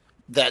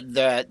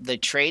 The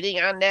trading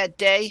on that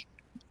day,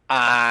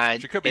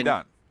 she could be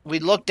done. We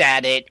looked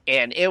at it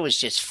and it was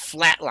just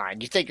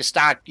flatline. You think a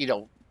stock,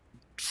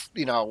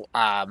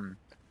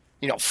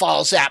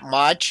 falls that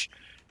much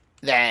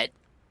that,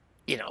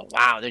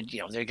 wow, there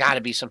got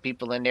to be some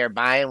people in there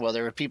buying. Well,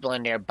 there were people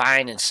in there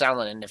buying and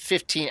selling in the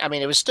 15. I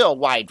mean, it was still a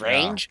wide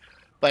range,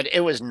 but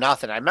it was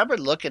nothing. I remember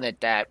looking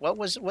at that.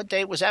 What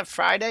day was that?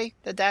 Friday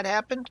that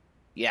happened?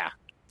 Yeah.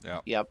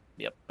 Yep.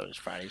 It was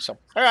Friday. So,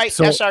 all right,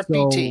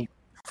 SRPT.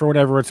 For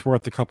whatever it's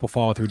worth, a couple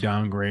follow-through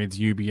downgrades.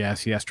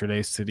 UBS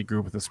yesterday,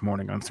 Citigroup this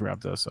morning on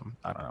Sarepta. So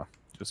I don't know,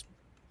 just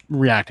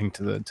reacting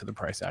to the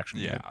price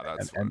action.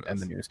 And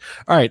the news.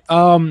 All right.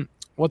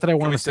 What did I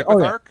want to say?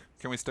 ARC?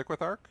 Can we stick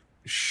with ARC?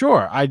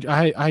 Sure.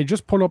 I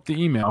just pulled up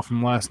the email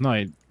from last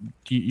night.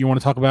 You want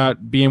to talk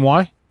about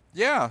BMY?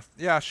 Yeah.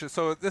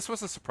 So this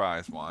was a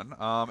surprise one.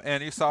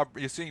 And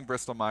you're seeing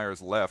Bristol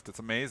Myers lift. It's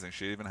amazing.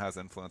 She even has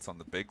influence on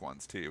the big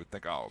ones too. You would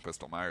think,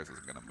 Bristol Myers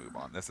isn't going to move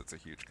on this. It's a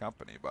huge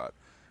company, but.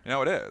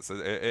 It is.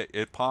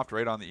 It popped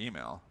right on the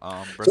email.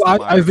 So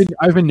I've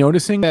been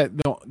noticing that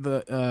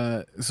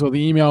the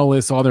email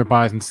lists all their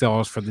buys and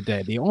sells for the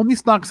day. The only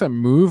stocks that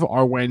move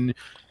are when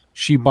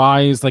she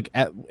buys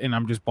and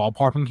I'm just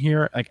ballparking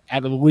here, like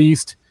at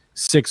least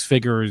six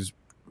figures,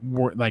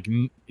 like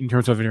in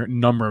terms of her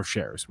number of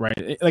shares,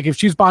 right? Like if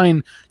she's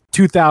buying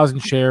 2,000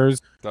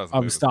 shares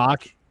of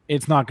stock,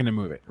 it's not going to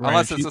move it, right?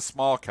 Unless it's a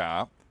small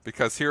cap.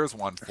 Because here's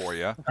one for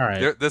you. All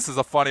right. This is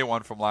a funny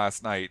one from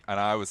last night, and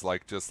I was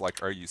like,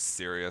 are you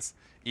serious?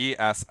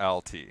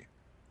 ESLT.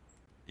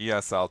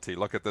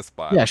 Look at this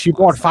buy. Yeah, she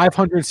bought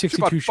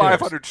 562 shares.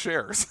 500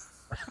 shares.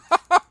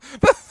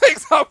 The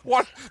thing's up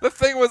the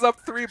thing was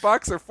up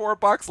 $3 or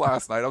 $4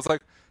 last night. I was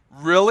like,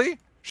 really?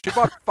 She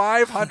bought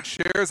 500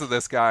 shares of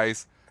this,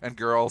 guys and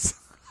girls.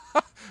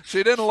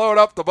 She didn't load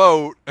up the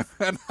boat,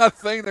 and that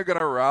thing, they're going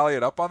to rally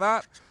it up on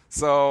that.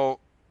 So.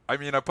 I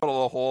mean, I put a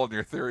little hole in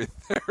your theory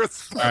there,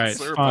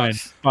 Spencer. All right,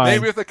 fine.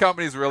 Maybe if the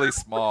company's really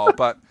small,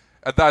 but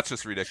that's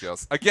just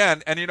ridiculous.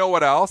 Again, and you know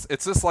what else?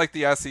 It's just like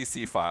the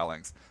SEC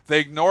filings. They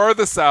ignore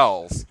the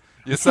sells.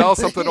 You sell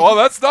something,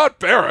 that's not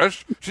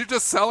bearish. She's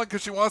just selling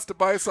because she wants to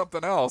buy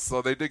something else,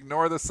 so they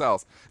ignore the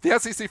sells. The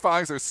SEC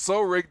filings are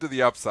so rigged to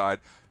the upside.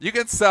 You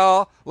can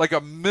sell like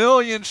 1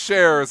 million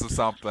shares of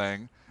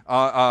something,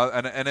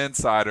 an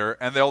insider,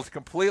 and they'll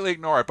completely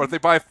ignore it. But if they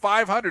buy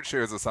 500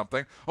 shares of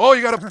something,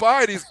 you got to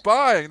buy it. He's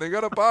buying. They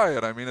got to buy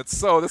it. I mean,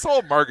 this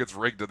whole market's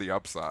rigged to the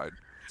upside.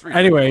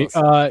 Anyway,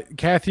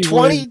 Kathy,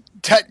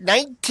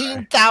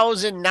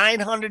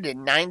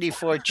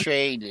 19,994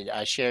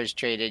 shares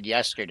traded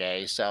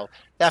yesterday. So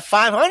that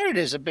 500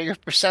 is a bigger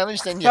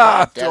percentage than you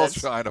thought. Still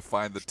trying to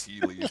find the tea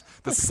leaves,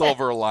 the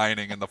silver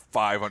lining in the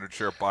 500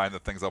 share buying. The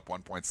thing's up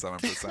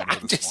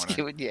 1.7% this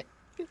morning. You.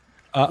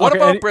 What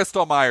about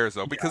Bristol Myers,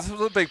 though? Because this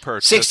was a big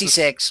purchase.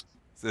 66.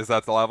 Is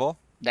that the level?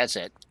 That's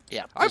it.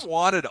 Yeah. I've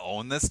wanted to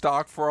own this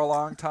stock for a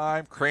long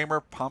time.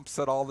 Kramer pumps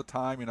it all the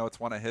time. It's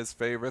one of his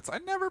favorites. I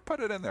never put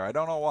it in there. I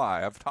don't know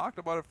why. I've talked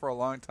about it for a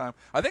long time.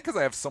 I think because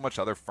I have so much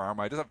other pharma.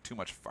 I just have too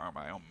much pharma.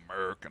 I own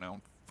Merck and I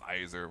own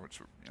Pfizer,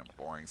 which are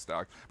boring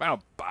stocks. But I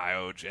own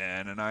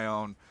Biogen and I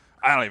don't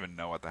even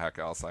know what the heck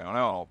else I own. I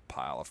own a whole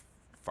pile of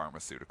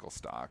pharmaceutical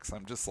stocks.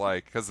 I'm just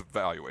like, because the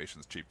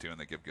valuation's cheap too and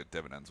they give good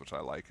dividends, which I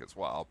like as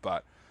well.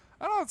 But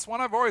I don't know, it's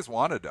one I've always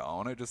wanted to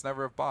own. I just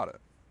never have bought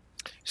it.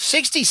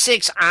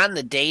 66 on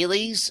the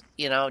dailies,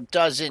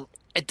 doesn't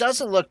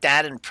look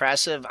that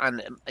impressive.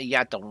 You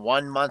got the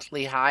 1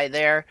 monthly high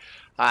there,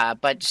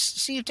 but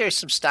see if there's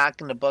some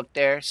stock in the book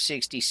there.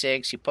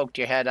 66, you poked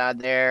your head on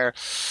there.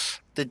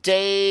 The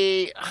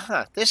day,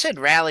 this had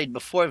rallied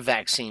before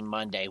Vaccine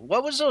Monday.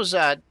 What was those?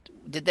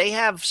 Did they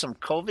have some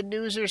COVID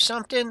news or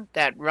something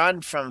that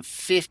run from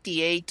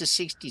 58 to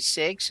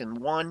 66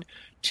 in 1,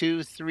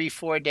 2, 3,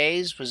 4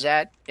 days? Was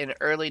that in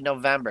early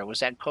November? Was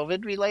that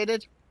COVID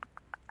related?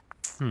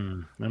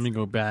 Let me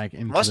go back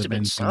into Must the have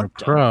been Benzinga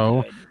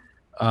Pro.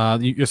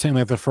 You're saying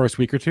like the first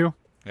week or two?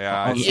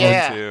 Yeah, I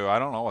Yeah. saw too. I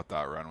don't know what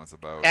that run was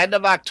about. End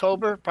of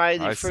October, probably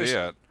the I first. see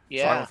it.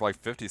 Yeah. It's like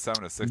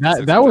 57 to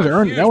 66. That was which is a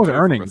earnings. huge That was move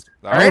for earnings. Chris-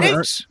 That was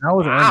Earnings? That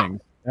was Wow.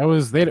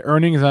 earnings. They had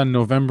earnings on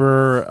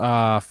November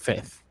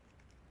 5th.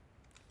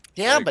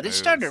 Yeah, Big but it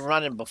started moves.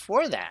 running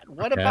before that.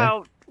 What Okay.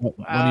 about Let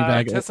me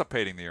back.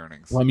 Anticipating the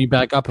earnings. Let me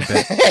back up a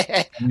bit.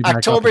 Let me back up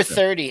October a bit.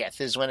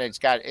 30th is when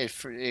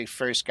it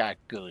first got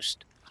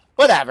goosed.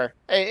 Whatever.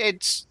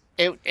 It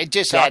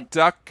just had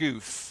Duck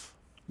goose.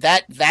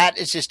 that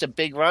is just a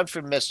big run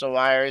for missile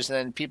wires, and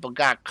then people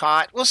got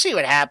caught. We'll see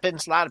what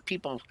happens. A lot of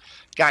people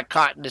got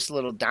caught in this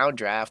little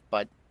downdraft,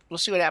 but we'll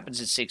see what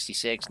happens at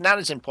 66. Not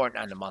as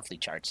important on the monthly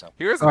charts, though.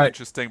 Here's an All right.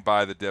 interesting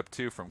buy the dip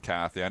too from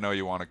Kathy. I know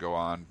you want to go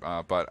on,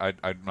 but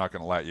I'm not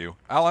going to let you.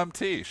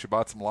 LMT. She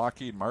bought some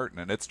Lockheed Martin,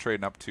 and it's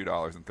trading up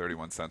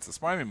 $2.31 this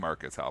morning.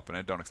 Market's helping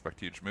it. Don't expect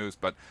huge moves,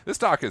 but this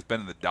stock has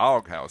been in the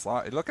doghouse.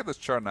 Look at this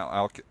chart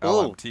on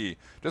LMT.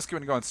 Just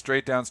going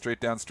straight down, straight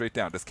down, straight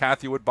down. Does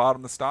Kathy Wood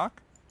bottom the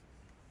stock?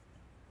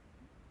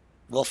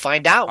 We'll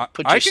find out.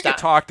 I could get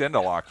talked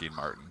into Lockheed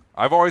Martin.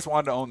 I've always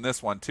wanted to own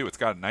this one too. It's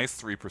got a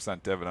nice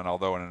 3% dividend,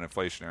 although in an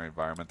inflationary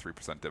environment,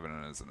 3%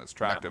 dividend isn't as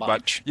attractive. But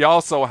much. you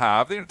also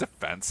have the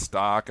defense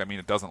stock. I mean,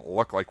 it doesn't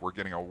look like we're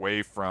getting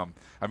away from.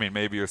 I mean,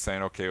 maybe you're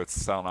saying, okay, it's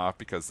selling off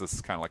because this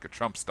is kind of like a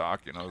Trump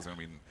stock. You know, there's going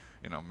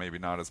to be, maybe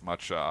not as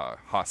much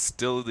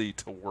hostility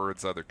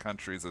towards other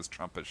countries as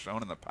Trump has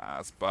shown in the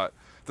past. But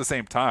at the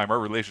same time, our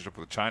relationship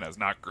with China is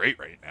not great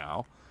right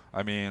now.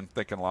 I mean,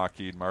 thinking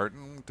Lockheed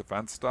Martin,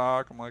 defense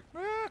stock, I'm like,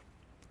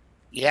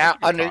 Yeah,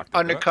 I could get talked into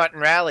undercut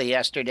and rally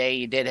yesterday.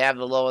 You did have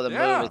the low of the Yeah,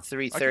 move at I could get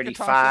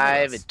 335. talked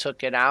into this. It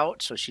took it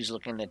out, so she's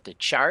looking at the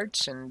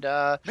charts. And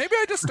maybe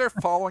I just start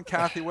following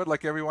Kathy Wood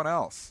like everyone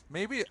else.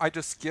 Maybe I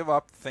just give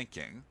up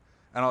thinking,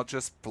 and I'll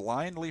just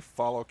blindly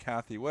follow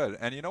Kathy Wood.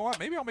 And you know what?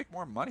 Maybe I'll make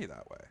more money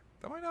that way.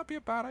 That might not be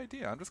a bad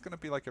idea. I'm just going to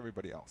be like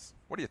everybody else.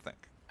 What do you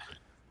think?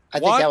 I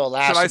think that will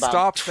last should I about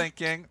stop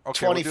thinking?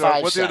 Okay,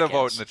 25 we'll do the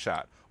vote seconds. in the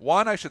chat.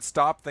 1, I should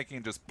stop thinking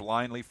and just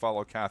blindly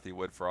follow Kathy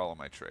Wood for all of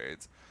my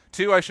trades.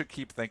 2, I should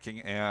keep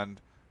thinking and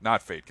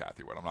not fade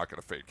Kathy Wood. I'm not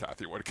going to fade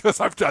Kathy Wood because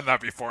I've done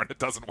that before and it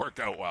doesn't work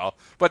out well.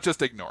 But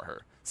just ignore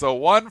her. So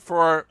 1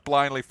 for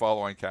blindly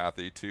following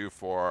Kathy. 2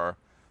 for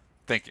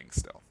thinking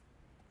still.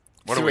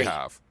 What do we 3.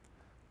 have?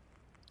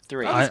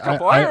 3. There's a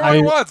couple. I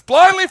once.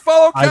 Blindly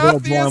follow I will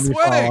Kathy is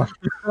blindly winning.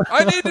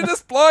 I need to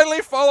just blindly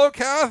follow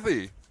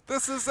Kathy.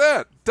 This is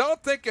it.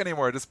 Don't think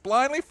anymore. Just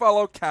blindly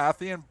follow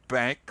Kathy and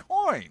bank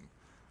coin.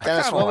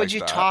 Dennis, kinda what would like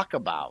you that. talk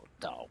about,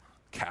 though?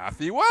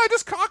 Kathy, well, I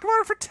just talk about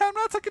her for 10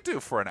 minutes. I could do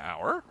it for an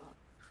hour.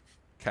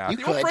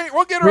 Kathy, You we'll, could.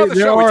 we'll get her on the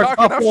There show. We are a talk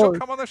enough, couple she'll of-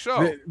 come on the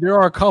show. There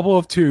are a couple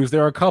of twos.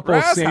 There are a couple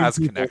of Raz same has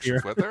people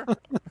connections here. with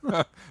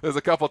her. There's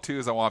a couple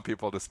twos I want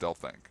people to still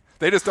think.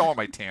 They just don't want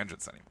my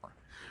tangents anymore.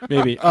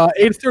 Maybe.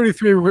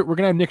 8:33. We're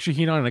gonna have Nick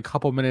Shaheen on in a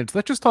couple minutes.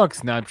 Let's just talk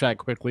Snapchat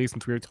quickly,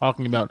 since we were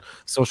talking about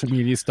social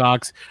media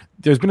stocks.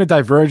 There's been a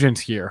divergence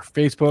here.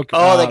 Facebook.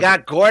 Oh, they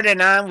got Gordon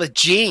on with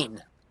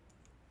Gene.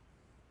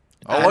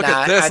 Oh, look And,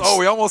 at this. I- Oh,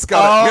 we almost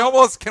got it. We Oh.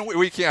 almost can.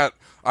 We can't.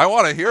 I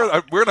want to hear.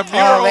 We're gonna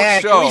mute Oh, our own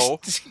man, show.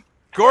 can we-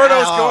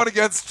 Gordo's Oh. going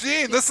against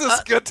Gene. This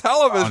is good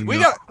television. Oh,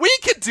 no. We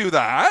can do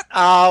that.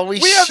 we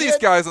We have should. these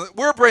guys.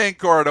 We're bringing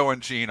Gordo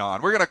and Gene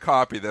on. We're gonna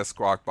copy this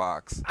Squawk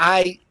Box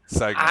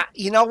segment.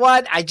 You know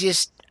what? I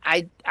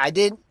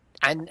didn't.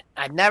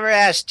 I never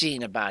asked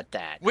Gene about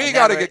that. We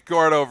got to get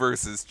Gordo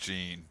versus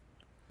Gene.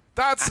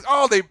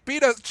 They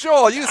beat us.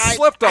 Joel, you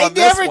slipped on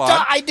this one.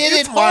 I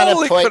didn't you want to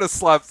totally put. could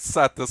have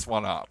set this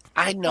one up.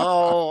 I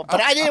know, but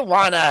I didn't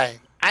want to.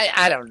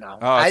 I don't know.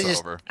 Oh, it's I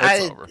just, over. I,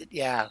 It's over.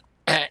 Yeah.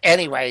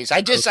 Anyways,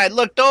 I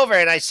looked over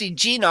and I see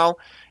Gino,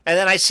 and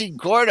then I see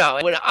Gordo.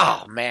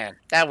 Oh man,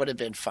 that would have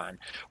been fun.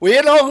 We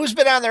don't know who's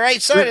been on the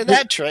right side of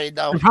that trade,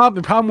 though. The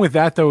problem with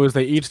that, though, is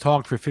they each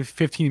talked for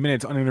 15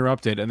 minutes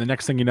uninterrupted, and the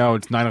next thing you know,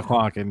 it's 9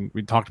 o'clock, and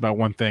we talked about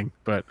one thing.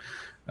 But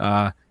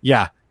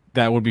yeah,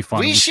 that would be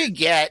fun. We should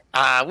get.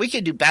 We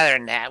could do better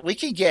than that. We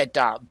could get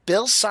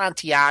Bill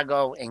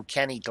Santiago and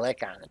Kenny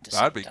Glick on it.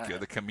 That'd be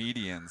good. The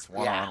comedians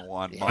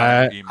one-on-one.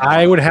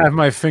 I would have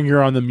my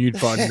finger on the mute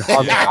button,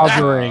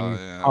 hovering.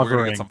 We're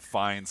gonna get some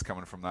fines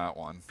coming from that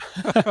one.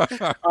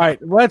 All right,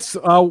 let's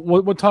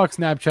we'll talk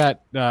Snapchat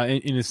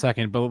in a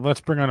second, but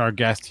let's bring on our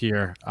guest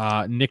here,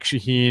 Nick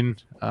Shaheen.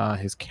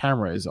 His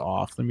camera is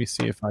off. Let me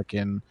see if I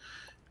can.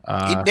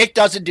 Nick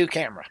doesn't do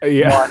camera.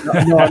 Yeah.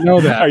 No, I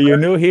know that. Are you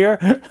new here?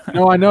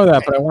 No, I know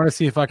that, but I want to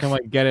see if I can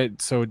get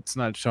it so it's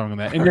not showing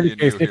that. In Are any you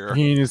case, new Nick here?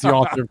 Shaheen is the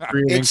author of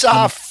It's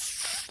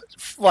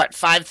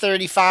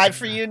 5:35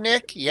 for you,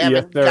 Nick? You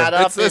haven't sir. got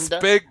up. It's this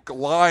big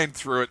line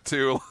through it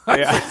too.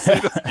 Yeah.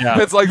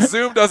 Yeah. It's like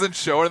Zoom doesn't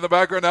show it in the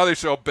background. Now they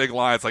show a big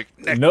line. It's like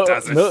Nick No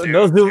doesn't zoom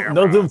camera.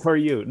 no zoom for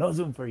you. No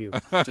zoom for you.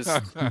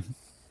 Just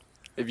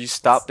if you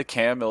stop the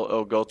cam,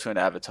 it'll go to an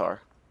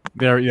avatar.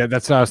 There, yeah,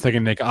 that's what I was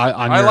thinking, Nick.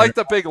 I like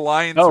the big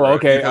line. Oh, through it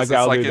okay, because okay,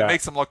 I'll it's like do it that.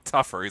 makes him look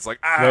tougher. He's like,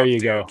 There you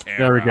go.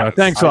 There we go.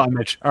 Thanks a lot,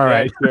 Mitch. All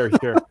right, Yeah,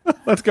 sure.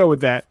 let's go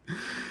with that.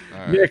 All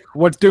right. Nick,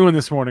 what's doing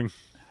this morning?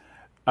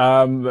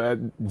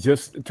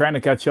 Just trying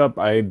to catch up.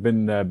 I've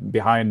been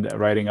behind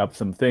writing up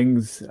some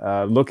things,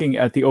 looking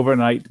at the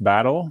overnight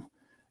battle.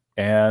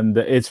 And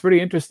it's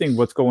pretty interesting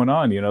what's going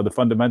on. The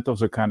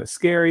fundamentals are kind of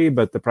scary,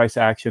 but the price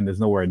action is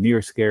nowhere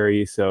near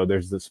scary. So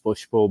there's this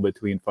push-pull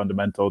between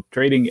fundamental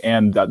trading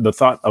and the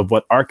thought of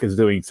what ARK is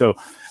doing. So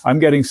I'm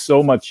getting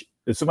so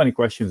many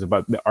questions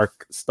about the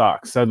ARK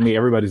stocks. Suddenly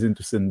everybody's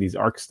interested in these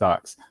ARK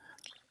stocks.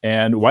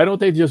 And why don't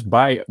they just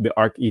buy the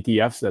ARK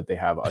ETFs that they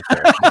have out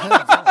there?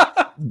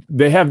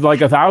 They have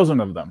like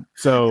 1,000 of them.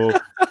 So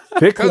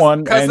pick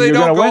one and you're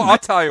going to win. I'll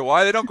tell you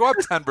why. They don't go up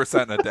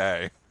 10% a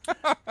day.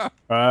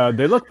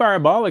 They look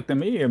parabolic to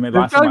me. I mean,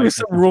 there's got to be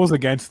some rules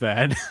against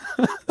that.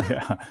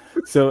 Yeah.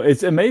 So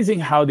it's amazing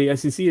how the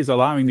SEC is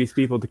allowing these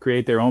people to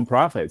create their own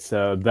profits.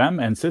 Them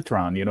and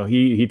Citron.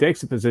 He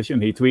takes a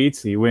position, he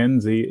tweets, he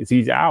wins,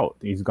 he's out,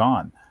 he's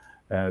gone.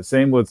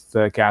 Same with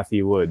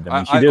Kathy Wood. I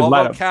mean, she did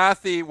although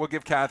Kathy, we'll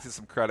give Kathy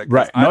some credit.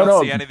 Right. I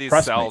don't see any of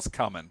these sells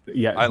coming.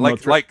 Yeah.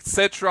 Like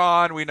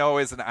Citron, we know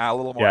is a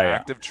little more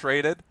active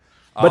traded.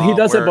 But he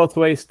does it both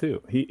ways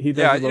too. He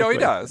does. He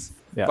does.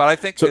 Yeah. But I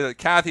think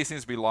Kathy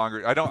seems to be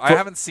longer. I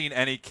haven't seen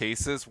any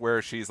cases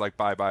where she's like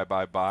buy.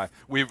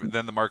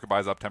 Then the market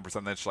buys up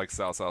 10%. Then she's like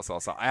sell.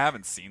 I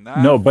haven't seen that.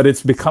 No, but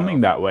it's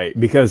becoming that way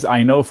because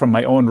I know from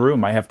my own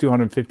room I have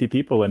 250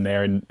 people in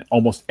there, and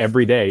almost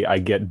every day I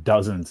get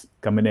dozens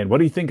coming in. What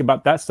do you think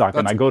about that stock?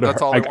 And I go to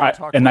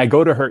her, I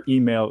go to her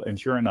email, and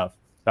sure enough,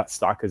 that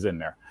stock is in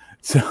there.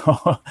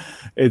 So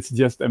it's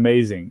just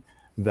amazing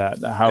that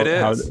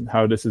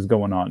how this is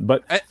going on.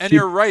 But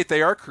you're right,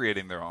 they are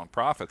creating their own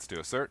profits to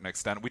a certain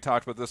extent. We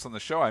talked about this on the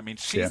show. I mean,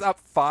 she's up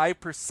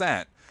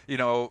 5%,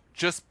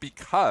 just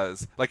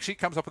because she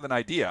comes up with an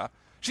idea.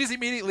 She's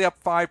immediately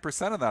up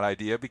 5% on that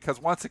idea because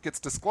once it gets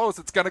disclosed,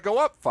 it's going to go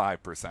up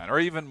 5% or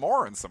even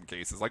more in some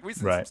cases. Like we've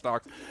seen some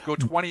stocks go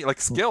 20, like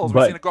Skills,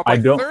 we've seen it go up by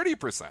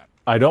 30%.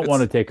 I don't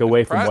want to take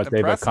away from what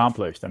they've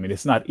accomplished. I mean,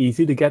 it's not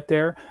easy to get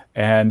there,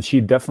 and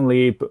she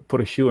definitely put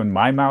a shoe in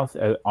my mouth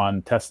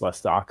on Tesla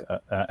stock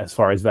as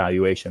far as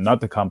valuation, not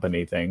the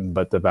company thing,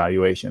 but the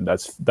valuation.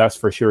 That's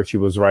for sure. She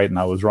was right, and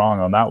I was wrong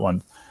on that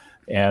one.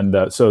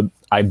 And so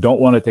I don't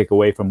want to take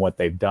away from what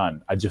they've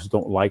done. I just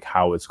don't like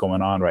how it's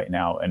going on right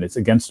now, and it's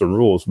against the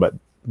rules, but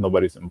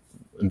nobody's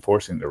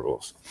enforcing the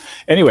rules.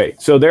 Anyway,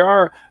 so there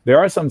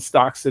are some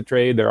stocks to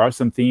trade, there are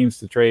some themes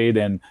to trade,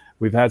 and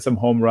we've had some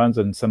home runs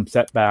and some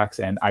setbacks.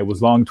 And I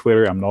was long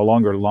Twitter. I'm no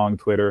longer long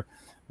Twitter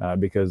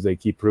because they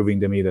keep proving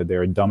to me that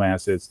they're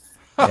dumbasses.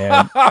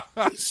 And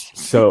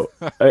so,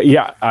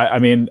 I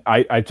mean,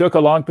 I took a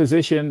long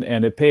position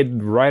and it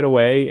paid right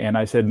away. And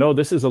I said, no,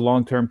 this is a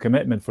long-term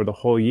commitment for the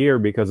whole year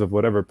because of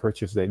whatever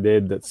purchase they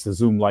did. That's a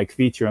Zoom-like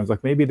feature. I was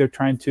like, maybe they're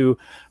trying to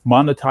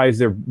monetize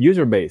their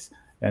user base.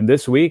 And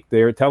this week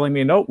they're telling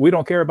me, no, we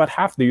don't care about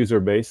half the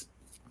user base.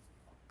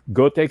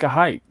 Go take a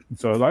hike.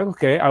 So I was like,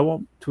 okay, I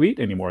won't tweet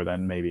anymore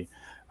then maybe.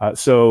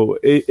 So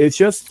it's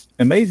just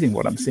amazing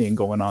what I'm seeing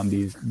going on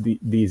these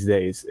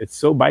days. It's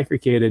so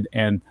bifurcated,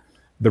 and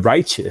the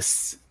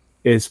righteous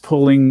is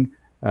forcing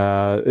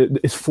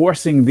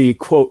the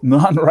quote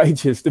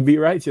non-righteous to be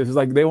righteous. It's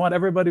like they want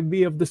everybody to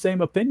be of the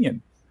same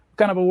opinion. What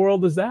kind of a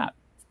world is that?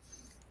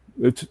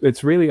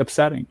 It's really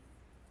upsetting.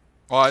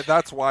 Well,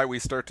 that's why we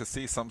start to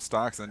see some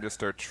stocks and just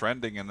start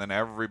trending, and then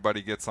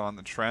everybody gets on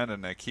the trend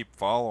and they keep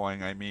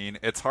following. I mean,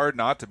 it's hard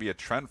not to be a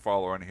trend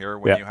follower in here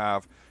when you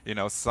have,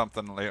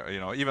 something,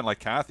 even like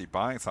Kathy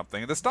buying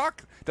something. And the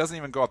stock doesn't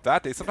even go up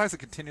that day. Sometimes it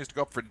continues to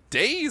go up for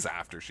days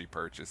after she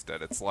purchased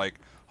it. It's like,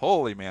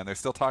 holy man, they're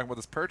still talking about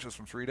this purchase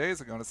from 3 days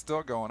ago and it's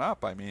still going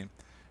up. I mean,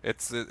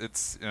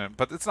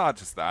 but it's not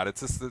just that.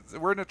 It's just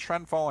we're in a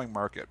trend following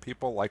market.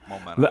 People like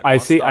momentum. I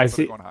see.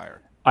 Going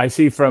higher. I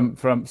see from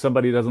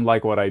somebody doesn't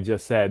like what I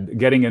just said.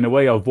 Getting in the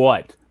way of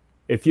what?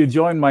 If you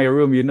join my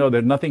room, you know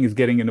that nothing is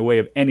getting in the way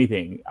of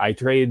anything. I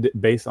trade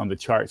based on the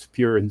charts,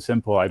 pure and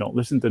simple. I don't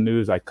listen to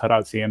news. I cut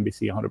out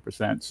CNBC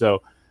 100%.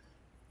 So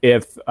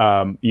if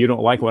you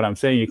don't like what I'm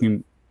saying, you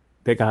can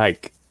take a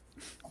hike.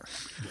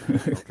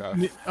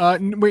 Okay.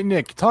 Wait,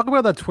 Nick, talk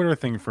about that Twitter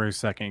thing for a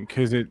second,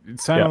 because it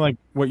sounded like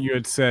what you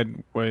had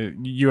said.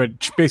 You had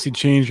basically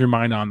changed your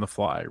mind on the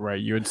fly,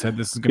 right? You had said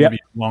this is going to be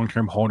a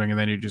long-term holding, and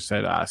then you just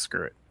said,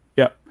 screw it.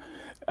 Yeah.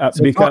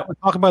 So because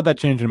talk about that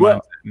change in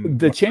mind.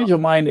 The change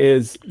of mind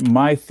is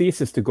my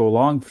thesis to go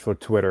long for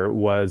Twitter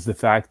was the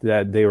fact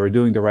that they were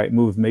doing the right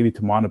move, maybe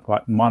to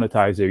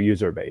monetize their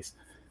user base.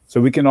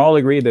 So we can all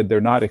agree that they're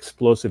not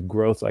explosive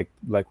growth like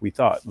we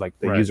thought, like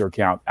the user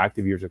count,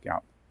 active user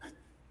count.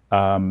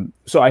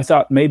 So I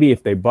thought maybe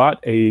if they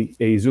bought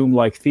a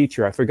Zoom-like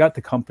feature, I forgot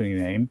the company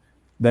name,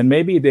 then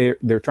maybe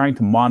they're trying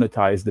to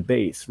monetize the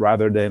base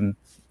rather than,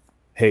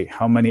 hey,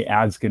 how many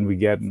ads can we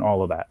get and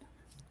all of that.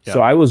 Yeah.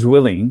 So I was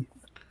willing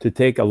to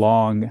take a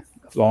long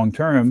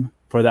term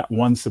for that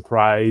one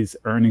surprise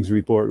earnings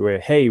report where,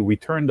 hey, we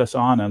turned us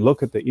on and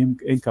look at the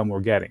income we're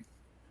getting.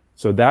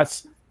 So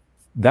that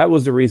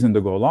was the reason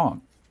to go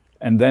long.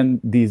 And then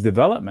these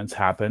developments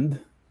happened,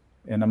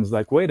 and I was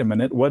like, wait a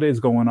minute, what is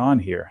going on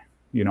here?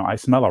 I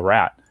smell a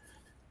rat.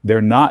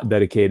 They're not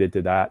dedicated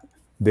to that.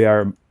 They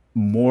are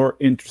more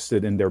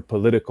interested in their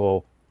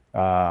political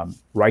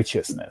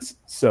righteousness.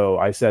 So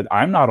I said,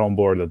 I'm not on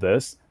board with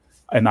this,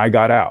 and I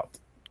got out,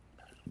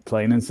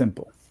 plain and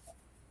simple,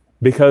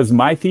 because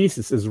my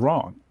thesis is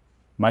wrong.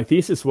 My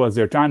thesis was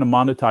they're trying to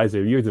monetize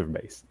their user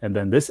base, and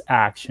then this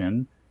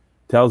action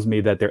tells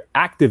me that they're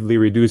actively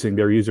reducing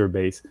their user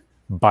base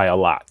by a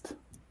lot.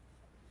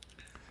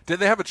 Did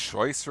they have a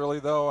choice, really,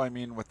 though? I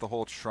mean, with the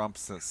whole Trump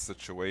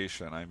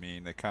situation, I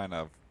mean, they kind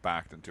of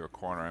backed into a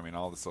corner. I mean,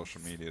 all the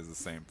social media is the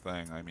same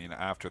thing. I mean,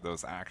 after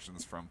those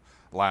actions from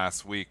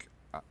last week,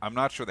 I'm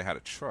not sure they had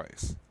a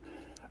choice.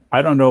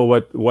 I don't know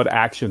what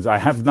actions. I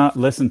have not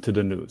listened to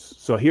the news.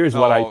 So here's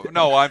what I...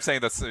 No, I'm saying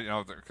that's,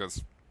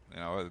 because,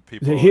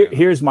 people...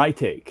 Here's my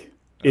take.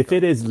 Okay. If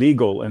it is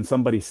legal and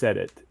somebody said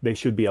it, they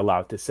should be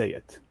allowed to say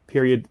it.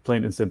 Period,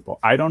 plain and simple.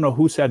 I don't know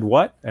who said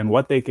what and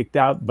what they kicked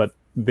out, but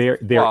they're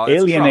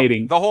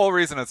alienating. Trump. The whole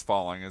reason it's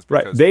falling is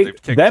because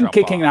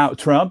kicking out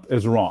Trump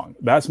is wrong.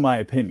 That's my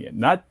opinion.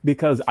 Not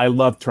because I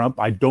love Trump.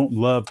 I don't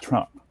love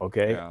Trump.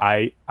 Okay,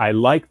 yeah. I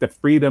like the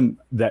freedom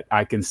that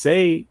I can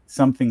say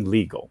something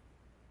legal.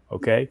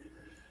 Okay,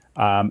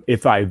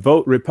 if I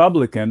vote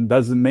Republican,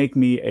 doesn't make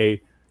me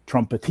a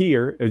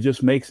Trumpeteer. It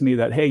just makes me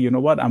that, hey, you know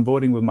what? I'm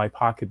voting with my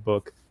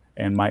pocketbook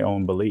and my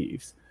own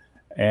beliefs.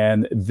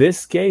 And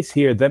this case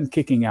here, them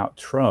kicking out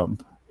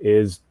Trump,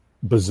 is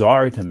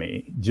bizarre to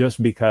me,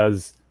 just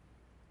because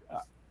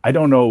I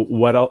don't know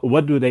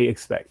what do they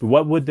expect?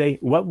 What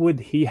would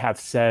he have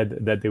said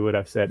that they would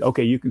have said,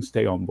 okay, you can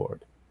stay on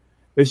board?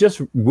 It's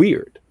just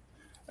weird.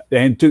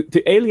 And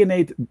to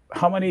alienate,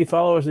 how many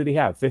followers did he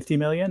have? 50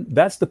 million?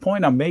 That's the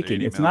point I'm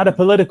making. It's not a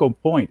political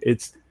point.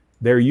 It's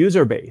their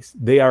user base.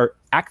 They are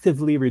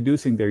actively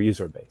reducing their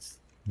user base.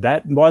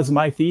 That was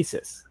my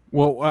thesis.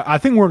 Well, I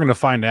think we're going to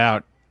find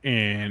out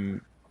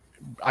in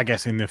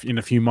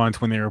a few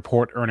months when they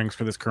report earnings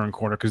for this current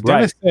quarter. Because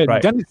Dennis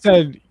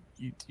said,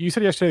 you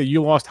said yesterday that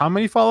you lost how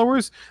many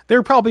followers?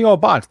 They're probably all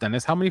bots,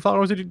 Dennis. How many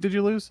followers did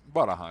you lose?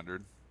 About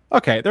 100.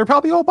 Okay, they're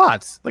probably all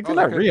bots. Like, they're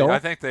not real. I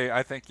think they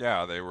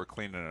were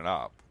cleaning it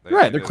up.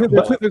 They're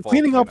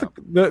cleaning up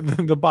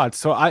the bots.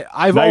 So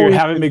you're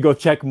having me go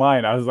check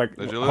mine. I was like,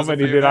 how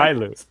many did I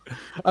lose?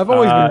 I've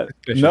always been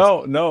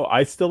suspicious. No,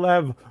 I still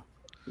have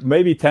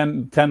maybe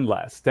 10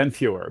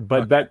 fewer,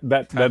 but that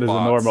is a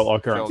normal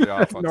occurrence.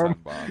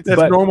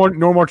 That's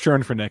normal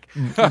churn for Nick.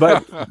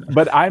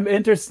 but I'm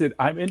interested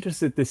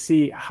to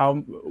see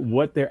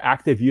what their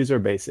active user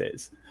base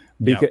is,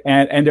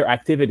 and their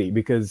activity,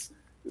 because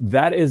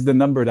that is the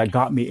number that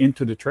got me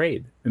into the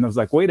trade. And I was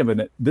like, wait a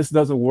minute, this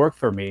doesn't work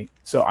for me.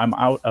 So I'm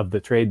out of the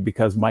trade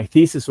because my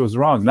thesis was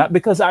wrong. Not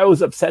because I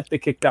was upset they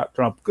kicked out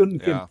Trump.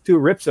 Couldn't give two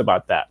rips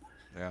about that.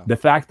 Yeah. The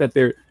fact that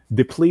they're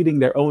depleting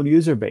their own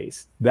user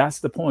base. That's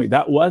the point.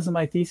 That was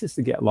my thesis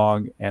to get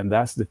long, and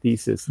that's the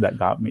thesis that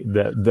got me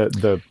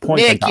the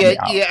point. Nick, that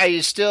got me out.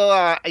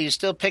 Are you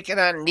still picking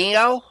on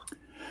NIO?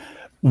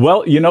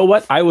 Well, you know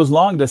what? I was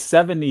long the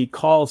 70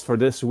 calls for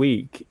this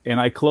week, and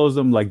I closed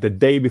them like the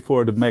day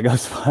before the mega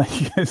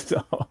spike.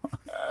 So,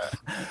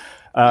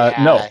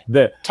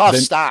 tough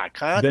stock,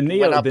 huh? The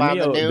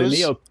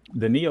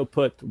NIO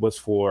put was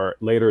for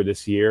later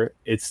this year.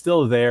 It's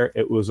still there.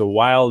 It was a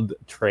wild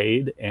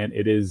trade, and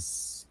it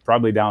is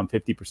probably down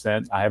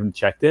 50%. I haven't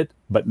checked it,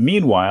 but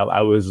meanwhile,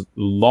 I was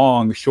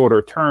long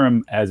shorter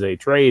term as a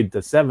trade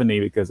to 70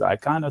 because I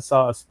kind of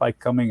saw a spike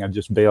coming. I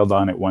just bailed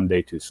on it one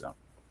day too soon.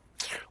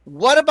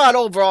 What about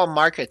overall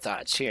market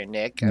thoughts here,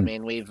 Nick? I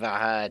mean, we've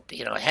had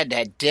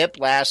that dip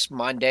last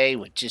Monday,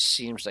 which just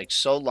seems like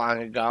so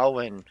long ago,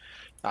 and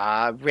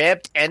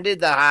ripped,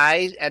 ended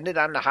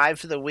on the high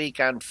for the week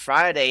on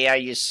Friday. Are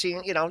you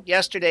seeing,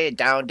 yesterday a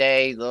down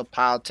day, a little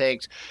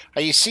politics.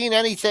 Are you seeing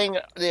anything,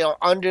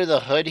 under the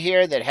hood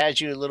here that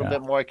has you a little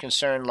bit more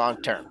concerned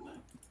long term?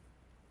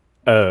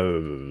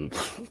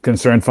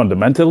 Concerned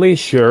fundamentally,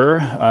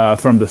 sure.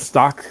 From the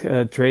stock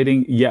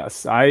trading,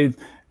 yes. I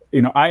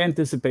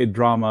anticipate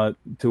drama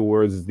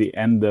towards the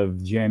end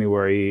of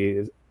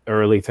January,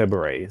 early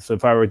February. So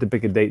if I were to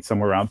pick a date,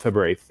 somewhere around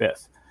February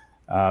 5th.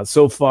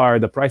 So far,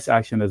 the price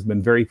action has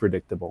been very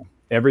predictable.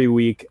 Every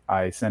week,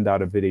 I send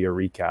out a video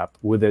recap.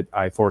 With it,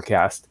 I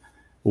forecast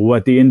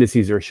what the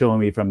indices are showing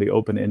me from the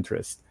open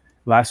interest.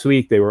 Last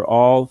week, they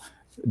all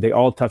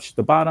touched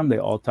the bottom, they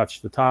all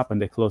touched the top,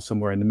 and they closed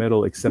somewhere in the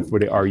middle, except for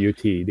the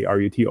RUT. The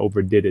RUT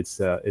overdid its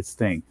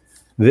thing.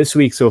 This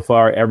week so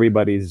far,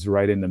 everybody's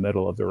right in the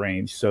middle of the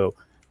range. So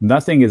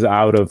nothing's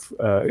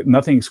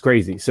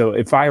crazy. So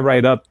if I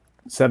write up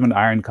 7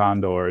 iron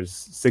condors,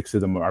 6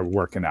 of them are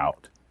working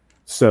out.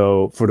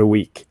 So for the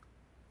week.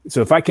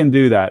 So if I can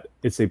do that,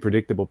 it's a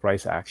predictable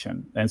price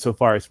action. And so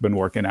far it's been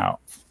working out.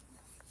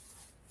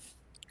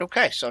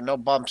 Okay, so no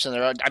bumps in the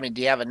road. I mean,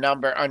 do you have a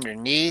number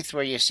underneath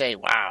where you say,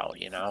 wow,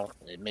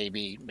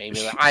 maybe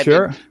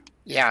Sure.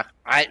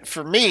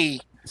 For me,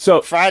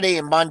 So Friday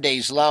and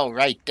Monday's low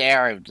right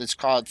there. Let's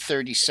call it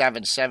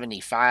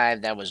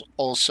 37.75. That was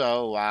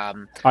also.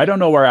 I don't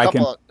know where I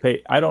can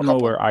pay. I don't know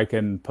where I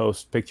can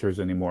post pictures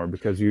anymore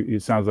because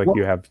it sounds like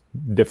you have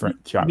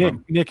different chat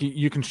room. Nick,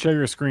 you can share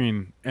your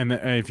screen and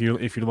if you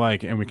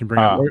like, and we can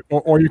bring up,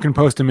 or you can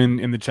post them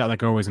in the chat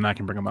like always, and I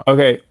can bring them up.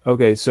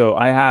 Okay. So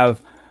I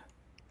have.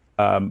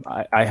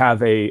 I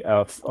have a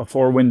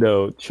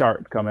 4-window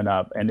chart coming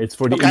up, and it's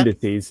for the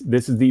indices.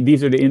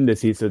 These are the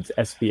indices. So it's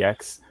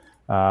SPX,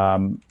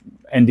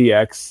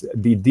 NDX.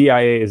 The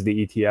DIA is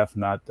the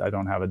ETF. I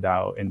don't have a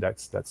Dow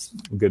index that's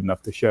good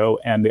enough to show,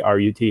 and the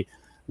RUT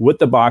with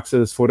the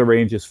boxes for the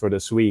ranges for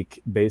this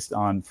week based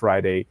on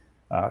Friday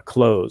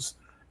close.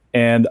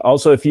 And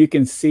also, if you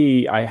can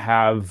see, I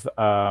have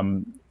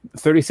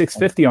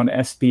 3650 on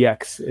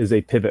SPX is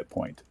a pivot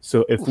point.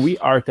 So if we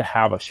are to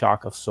have a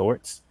shock of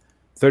sorts,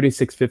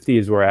 3650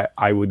 is where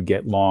I would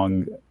get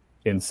long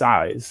in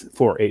size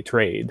for a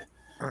trade.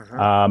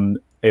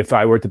 If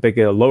I were to pick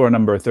a lower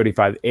number,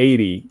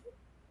 3580,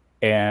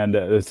 and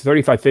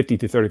 3550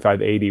 to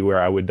 3580, where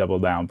I would double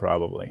down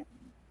probably.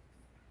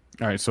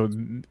 All right, so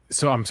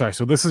I'm sorry.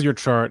 So this is your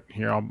chart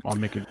here. I'll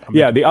make it.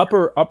 The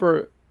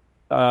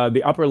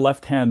upper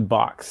left-hand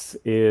box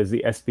is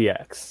the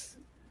SPX.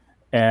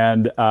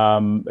 And,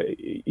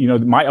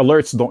 my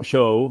alerts don't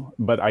show,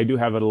 but I do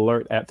have an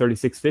alert at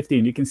 3650,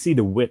 and you can see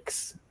the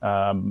wicks,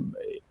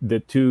 the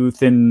two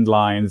thin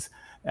lines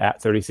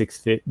at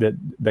 3650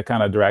 that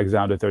kind of drags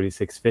down to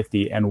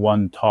 3650, and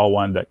one tall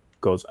one that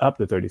goes up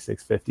to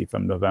 3650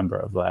 from November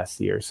of last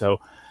year. So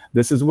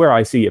this is where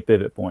I see a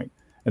pivot point.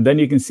 And then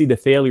you can see the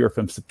failure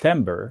from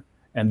September,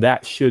 and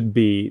that should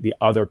be the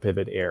other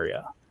pivot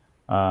area.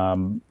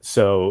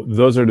 So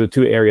those are the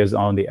two areas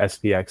on the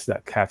SPX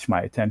that catch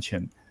my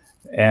attention.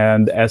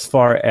 And as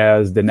far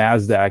as the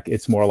NASDAQ,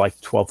 it's more like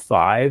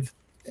 12.5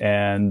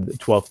 and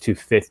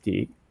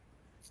 12.250.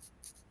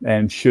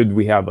 And should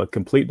we have a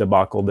complete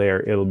debacle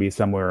there, it'll be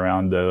somewhere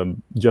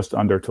around just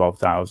under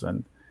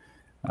 12,000.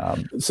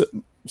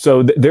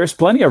 So there's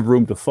plenty of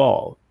room to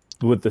fall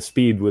with the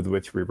speed with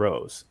which we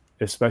rose,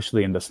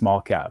 especially in the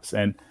small caps.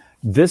 And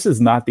this is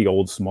not the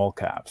old small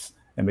caps.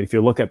 I mean, if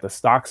you look at the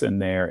stocks in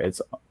there,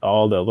 it's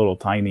all the little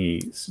tiny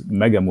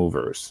mega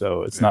movers.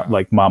 So it's not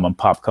like mom and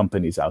pop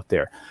companies out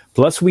there.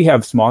 Plus, we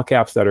have small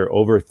caps that are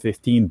over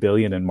 15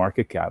 billion in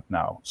market cap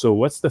now. So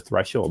what's the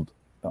threshold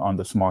on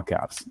the small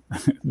caps?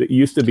 It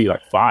used to be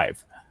like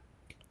 5.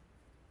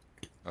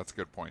 That's a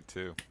good point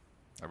too.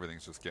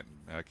 Everything's just getting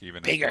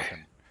even bigger.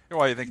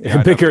 Well, you think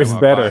bigger is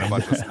better. A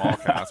bunch of small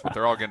caps, but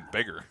they're all getting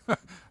bigger.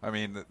 I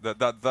mean,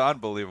 the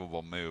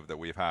unbelievable move that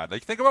we've had.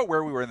 Like, think about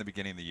where we were in the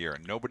beginning of the year,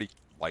 and nobody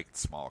liked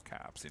small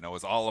caps. It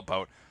was all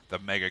about the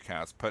mega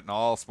caps, putting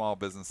all small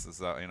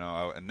businesses out,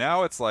 out. And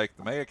now it's like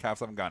the mega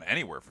caps haven't gone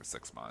anywhere for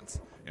 6 months.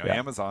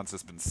 Amazon's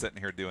just been sitting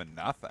here doing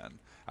nothing.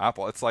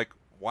 Apple, it's like,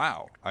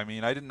 wow. I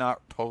mean, I did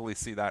not totally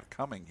see that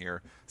coming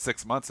here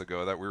 6 months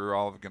ago, that we were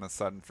all going to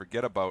sudden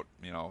forget about,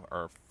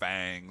 our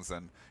FANGs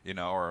and,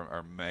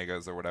 our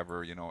megas or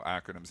whatever,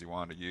 acronyms you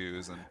want to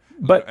use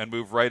and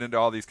move right into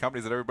all these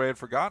companies that everybody had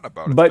forgotten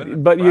about. But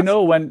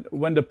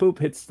when the poop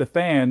hits the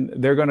fan,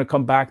 they're going to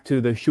come back to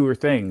the sure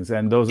things.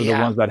 And those are the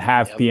ones that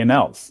have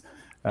P&Ls.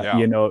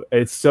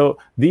 It's so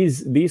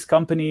these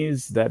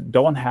companies that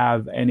don't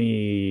have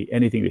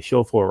anything to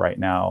show for right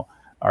now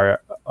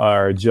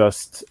are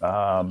just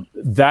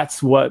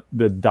that's what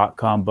the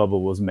 .com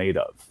bubble was made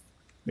of,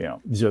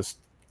 just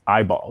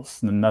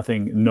eyeballs,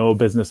 nothing, no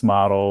business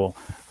model,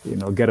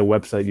 get a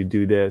website, you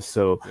do this.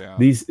 So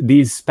these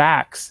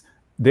SPACs,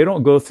 they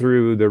don't go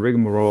through the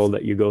rigmarole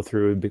that you go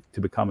through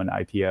to become an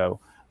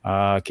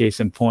IPO. Case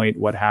in point,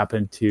 what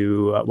happened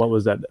to what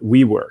was that,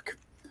 WeWork?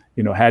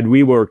 Had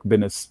WeWork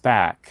been a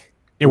SPAC,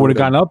 it would have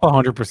gone up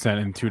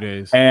 100% in 2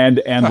 days,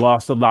 and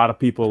lost a lot of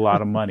people a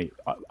lot of money,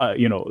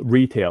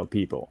 retail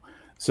people.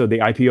 So the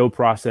IPO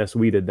process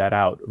weeded that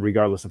out,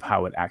 regardless of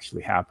how it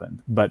actually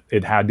happened. But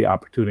it had the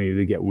opportunity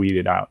to get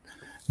weeded out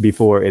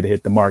before it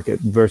hit the market,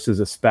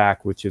 versus a SPAC,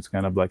 which is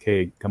kind of like,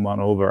 hey, come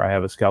on over. I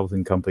have a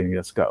skeleton company.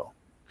 Let's go.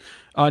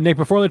 Nick,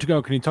 before I let you go,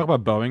 can you talk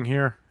about Boeing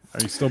here? Are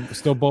you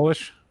still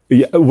bullish?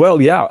 Yeah,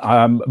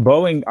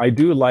 Boeing I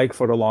do like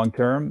for the long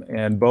term,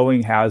 and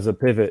Boeing has a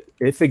pivot.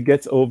 If it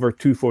gets over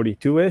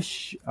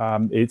 242-ish,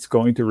 it's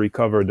going to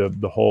recover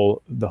the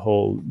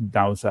whole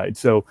downside.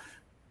 So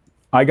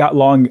I got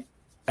long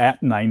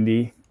at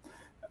 90.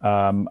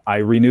 I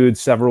renewed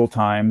several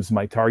times.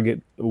 My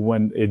target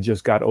when it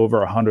just got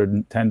over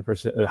 110%,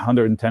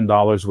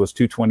 $110 was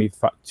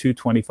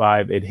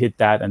 225. It hit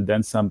that and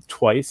then some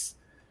twice.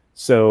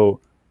 So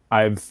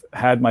I've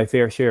had my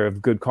fair share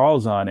of good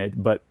calls on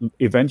it, but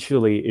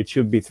eventually it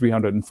should be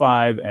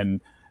 305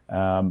 and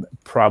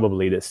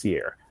probably this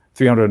year,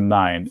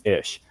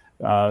 309-ish.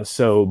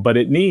 But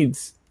it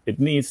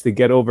needs to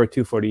get over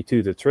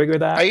 242 to trigger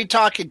that. Are you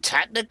talking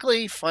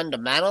technically,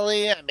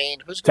 fundamentally? I mean,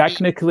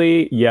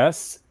 technically,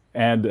 yes,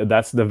 and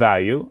that's the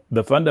value.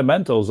 The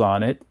fundamentals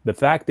on it, the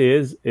fact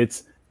is,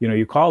 it's,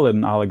 you call it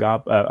an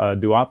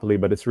duopoly,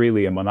 but it's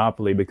really a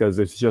monopoly, because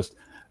it's just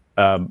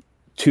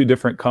two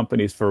different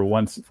companies for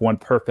one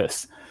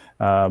purpose.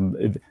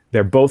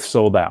 They're both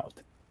sold out.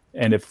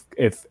 And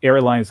if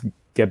airlines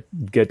get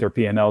their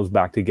P&Ls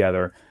back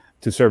together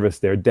to service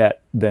their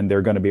debt, then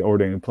they're going to be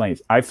ordering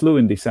planes. I flew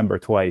in December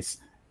twice,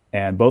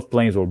 and both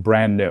planes were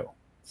brand new,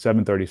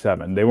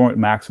 737. They weren't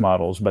MAX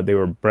models, but they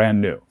were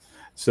brand new.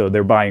 So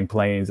they're buying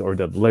planes or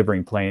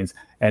delivering planes,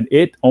 and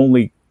it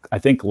only, I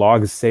think,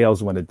 logs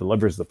sales when it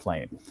delivers the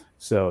plane.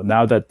 So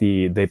now that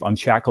they've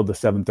unshackled the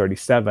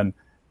 737,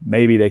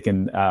 maybe they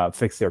can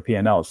fix their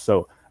P&Ls.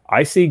 So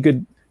I see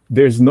good.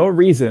 There's no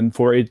reason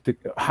for it to.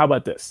 How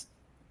about this?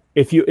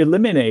 If you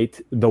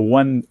eliminate the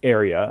one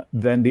area,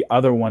 then the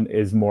other one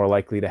is more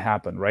likely to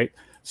happen, right?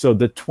 So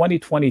the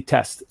 2020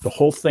 test, the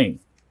whole thing,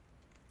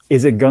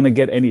 is it going to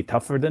get any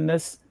tougher than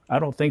this? I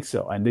don't think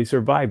so. And they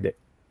survived it.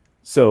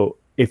 So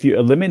if you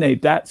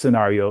eliminate that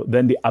scenario,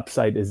 then the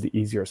upside is the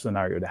easier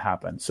scenario to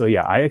happen. So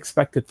yeah, I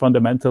expect it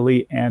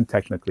fundamentally and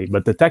technically,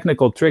 but the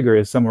technical trigger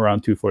is somewhere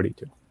around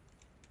 242.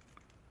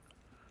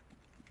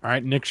 All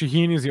right, Nick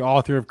Shaheen is the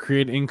author of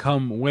Create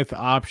Income with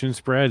Option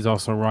Spreads,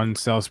 also runs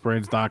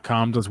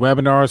sellspreads.com, does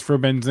webinars for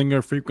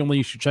Benzinga frequently.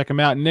 You should check him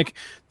out. Nick,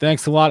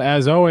 thanks a lot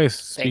as always.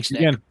 Speak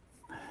again.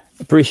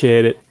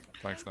 Appreciate it.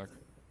 Thanks, Nick.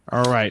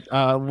 All right,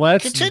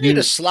 let's continue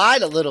to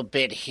slide a little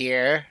bit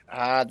here.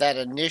 That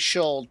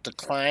initial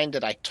decline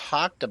that I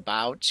talked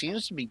about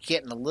seems to be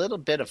getting a little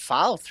bit of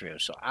follow through.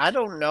 So I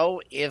don't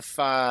know if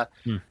that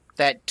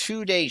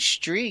 2-day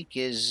streak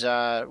is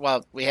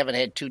well, we haven't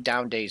had 2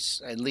 down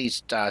days at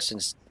least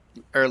since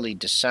early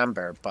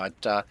December, but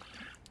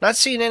not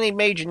seeing any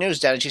major news.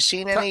 Did you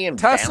see any imbalances?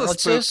 Tesla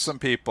spooked some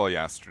people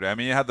yesterday. I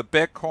mean, you had the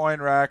Bitcoin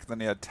wreck, then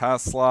you had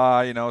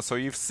Tesla, so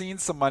you've seen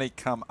some money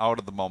come out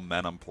of the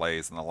momentum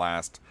plays in the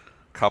last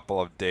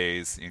couple of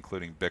days,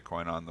 including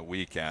Bitcoin on the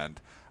weekend.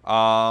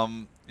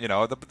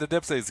 The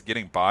dip is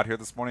getting bought here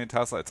this morning in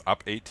Tesla. It's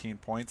up 18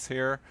 points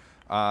here.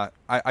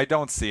 I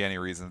don't see any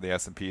reason the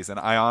S&Ps, and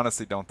I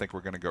honestly don't think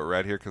we're going to go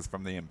red here because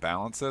from the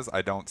imbalances,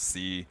 I don't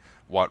see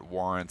what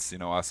warrants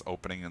us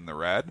opening in the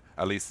red.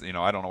 At least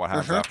I don't know what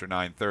happens after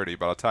 9:30,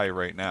 but I'll tell you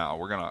right now,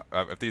 we're gonna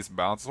if these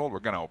imbalances hold, we're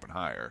gonna open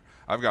higher.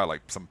 I've got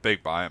like some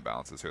big buy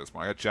imbalances here this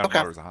morning. I got General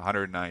Motors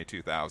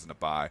 192,000 to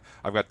buy.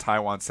 I've got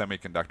Taiwan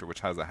Semiconductor,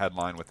 which has a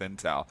headline with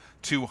Intel,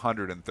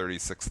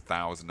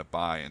 236,000 to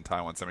buy in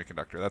Taiwan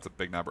Semiconductor. That's a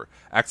big number.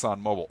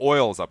 ExxonMobil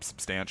oil is up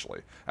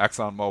substantially.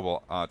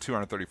 ExxonMobil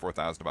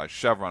 234,000 to buy.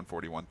 Chevron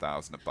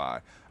 41,000 to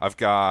buy. I've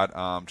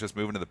got just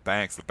moving to the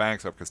banks. The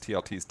banks are up because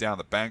TLT's down.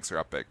 The banks are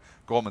up big.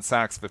 Goldman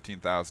Sachs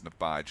 15,000 to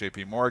buy.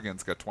 JP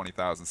Morgan's got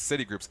 20,000.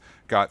 Citigroup's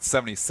got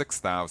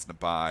 76,000 to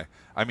buy.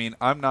 I mean,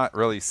 I'm not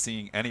really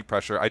seeing any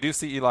pressure. I do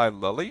see Eli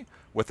Lilly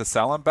with the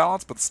sell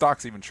imbalance, but the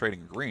stock's even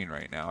trading green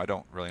right now. I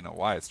don't really know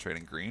why it's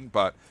trading green,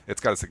 but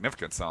it's got a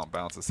significant sell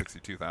imbalance of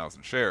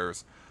 62,000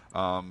 shares.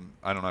 I'm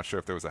not sure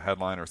if there was a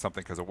headline or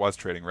something because it was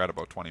trading red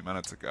about 20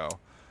 minutes ago.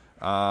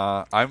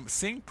 I'm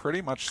seeing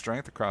pretty much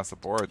strength across the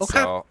board,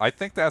 so I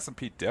think the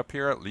S&P dip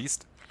here, at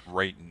least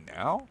right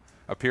now,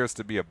 appears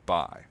to be a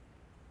buy.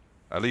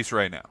 At least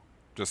right now.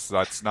 Just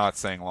that's not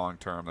saying long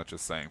term. That's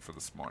just saying for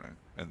this morning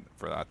and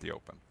for that the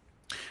open.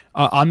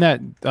 On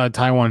that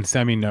Taiwan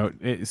Semi note,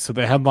 so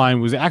the headline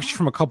was actually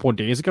from a couple of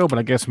days ago, but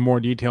I guess more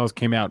details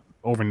came out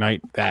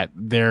overnight that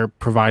they're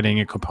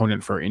providing a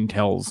component for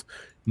Intel's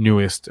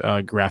newest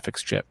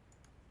graphics chip,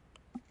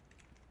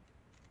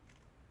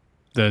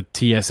 the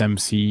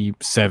TSMC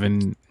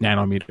 7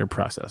 nanometer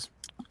process.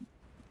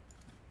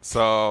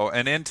 So,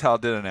 and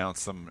Intel did announce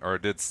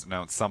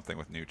something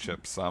with new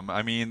chips.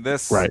 I mean,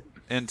 this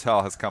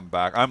Intel has come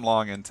back. I'm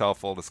long Intel,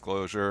 full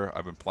disclosure.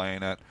 I've been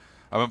playing it.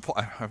 I've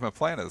been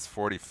playing it as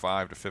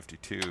 45 to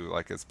 52.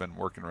 Like, it's been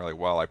working really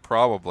well. I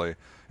probably,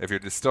 if you're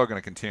just still going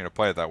to continue to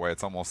play it that way,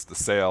 it's almost the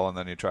sale, and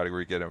then you try to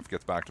re-get it if it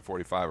gets back to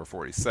 45 or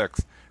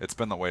 46. It's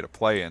been the way to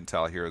play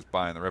Intel here, is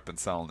buying the rip and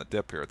selling the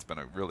dip here. It's been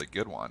a really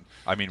good one.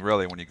 I mean,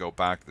 really, when you go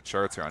back to the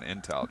charts here on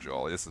Intel,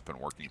 Joel, this has been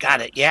working.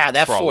 Got it. Yeah,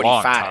 that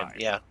 45.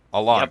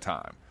 A long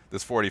time.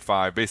 This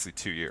 45, basically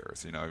 2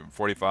 years,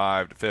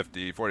 45 to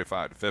 50,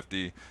 45 to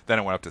 50. Then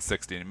it went up to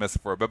 60 and missed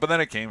it for a bit. But then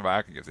it came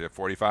back and gives you a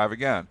 45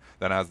 again.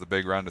 Then has the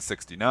big run to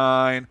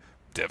 69,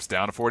 dips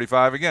down to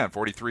 45 again,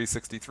 43,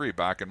 63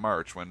 back in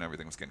March when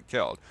everything was getting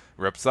killed.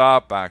 Rips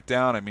up, back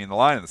down. I mean, the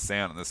line in the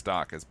sand on this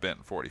stock has been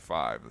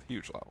 45, a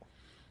huge level.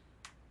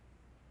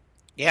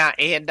 Yeah,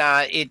 and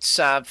it's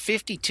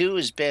 52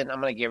 has been,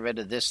 I'm going to get rid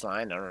of this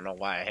line. I don't know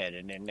why I had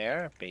it in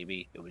there.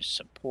 Maybe it was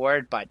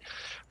support, but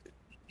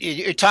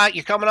you're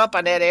coming up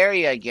on that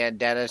area again,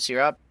 Dennis.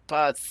 You're up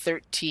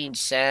 13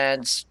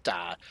 cents,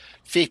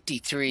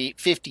 53,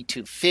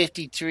 52,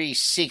 53,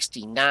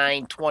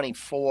 69,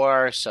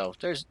 24. So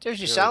there's your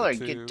seller.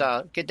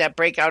 Get that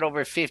breakout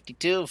over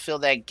 52, fill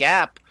that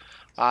gap.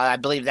 I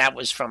believe that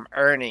was from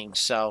earnings.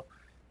 So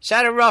it's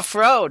had a rough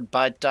road,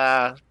 but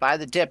by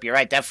the dip, you're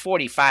right. That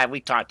 45, we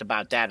talked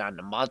about that on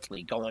the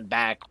monthly, going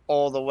back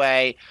all the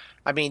way.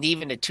 I mean,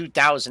 even in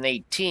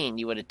 2018,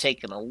 you would have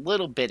taken a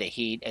little bit of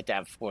heat at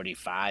that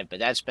 45, but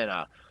that's been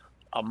a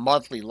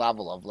monthly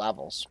level of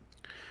levels.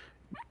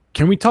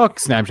 Can we talk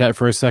Snapchat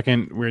for a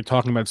second? We were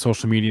talking about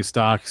social media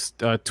stocks.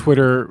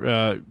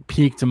 Twitter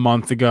peaked a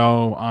month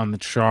ago on the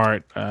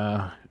chart.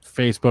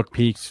 Facebook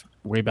peaked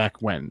way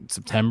back when,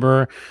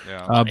 September.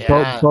 Yeah.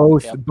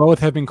 Both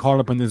have been caught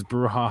up in this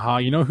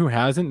brouhaha. You know who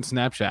hasn't?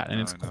 Snapchat, and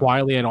it's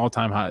quietly at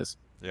all-time highs.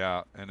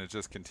 Yeah, and it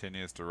just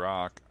continues to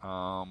rock.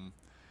 I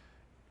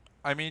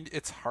mean,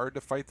 it's hard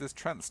to fight this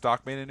trend. The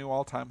stock made a new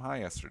all-time high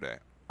yesterday.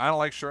 I don't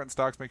like shorting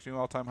stocks making new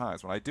all-time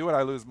highs. When I do it,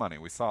 I lose money.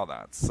 We saw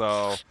that.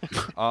 So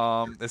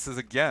this is,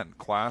 again,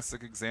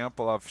 classic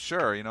example of,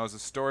 sure, is the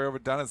story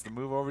overdone? Is the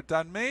move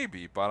overdone?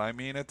 Maybe. But, I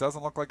mean, it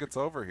doesn't look like it's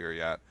over here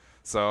yet.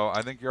 So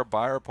I think you're a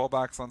buyer of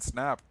pullbacks on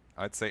Snap.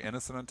 I'd say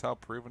innocent until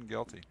proven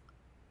guilty.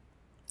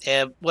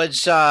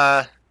 Was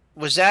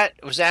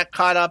that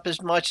caught up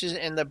as much as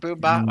in the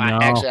brouhaha? No.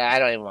 Actually, I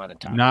don't even want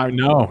to talk.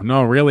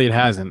 No, really, it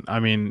hasn't. I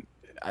mean,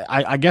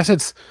 I guess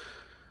it's.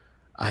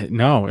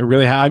 No, it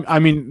really has. I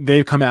mean,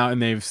 they've come out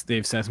and they've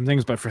said some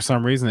things, but for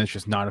some reason, it's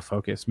just not a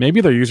focus. Maybe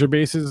their user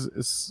base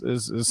is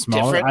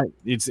smaller.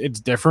 It's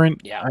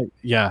different.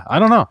 Yeah, I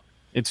don't know.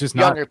 It's just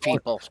younger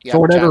people. For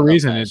whatever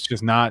reason, it's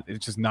just not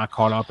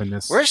caught up in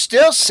this. We're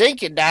still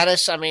sinking,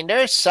 Dennis. I mean,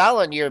 they're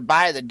selling you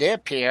buy the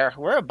dip here.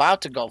 We're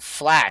about to go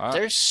flat.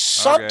 There's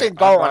something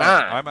going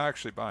on. I'm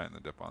actually buying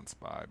the dip on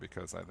SPY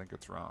because I think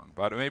it's wrong.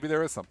 But maybe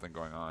there is something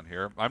going on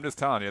here. I'm just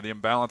telling you, the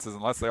imbalances,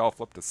 unless they all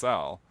flip to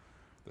sell,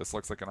 this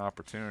looks like an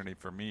opportunity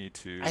for me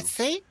to. I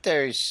think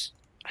there's.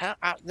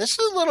 This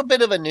is a little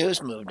bit of a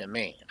news move to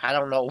me. I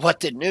don't know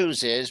what the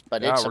news is,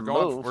 but it's a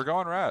move. We're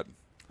going red.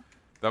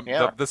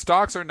 The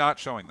stocks are not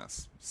showing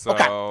this. So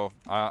okay.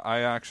 I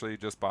actually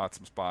just bought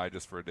some SPY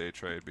just for a day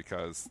trade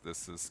because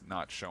this is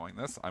not showing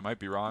this. I might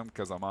be wrong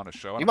because I'm on a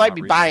show. You might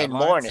be buying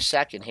more in a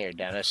second here,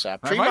 Dennis.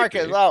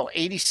 Pre-market low,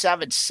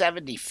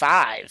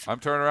 87.75.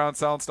 I'm turning around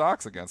selling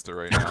stocks against it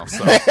right now.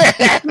 So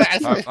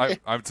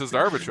I'm just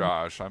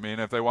arbitrage. I mean,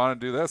 if they want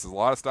to do this, there's a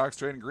lot of stocks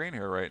trading green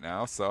here right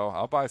now. So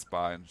I'll buy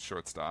SPY and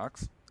short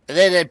stocks.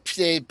 The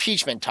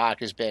impeachment talk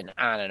has been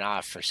on and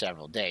off for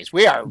several days.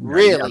 We are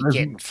really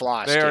getting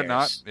flossed. They are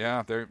not.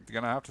 Yeah, they're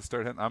gonna have to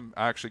start hitting. I'm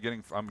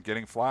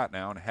getting flat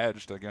now and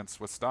hedged against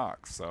with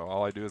stocks. So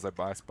all I do is I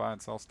buy SPY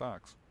and sell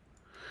stocks.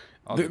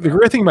 The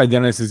great thing about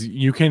Dennis is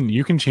you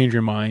can change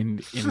your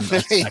mind in a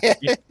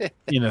second.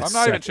 I'm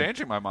not even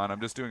changing my mind.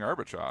 I'm just doing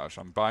arbitrage.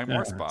 I'm buying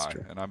more SPY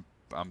and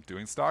I'm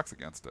doing stocks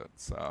against it.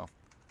 So.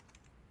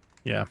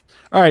 Yeah.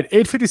 All right.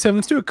 8:57.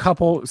 Let's do a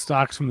couple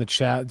stocks from the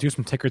chat. Do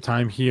some ticker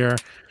time here.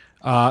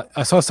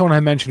 I saw someone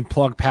had mentioned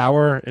Plug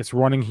Power. It's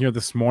running here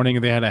this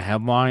morning. They had a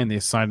headline. They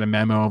signed a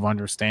memo of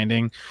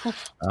understanding.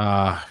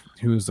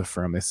 Who's the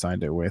firm they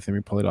signed it with? Let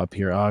me pull it up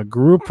here.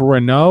 Group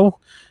Renault.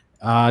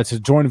 It's a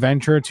joint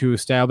venture to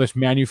establish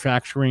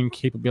manufacturing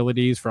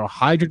capabilities for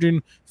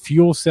hydrogen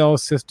fuel cell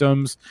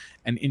systems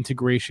and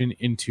integration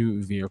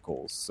into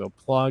vehicles. So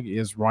Plug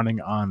is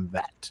running on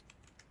that.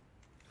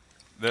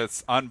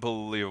 This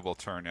unbelievable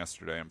turn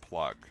yesterday in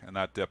Plug, and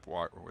that dip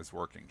was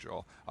working,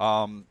 Joel.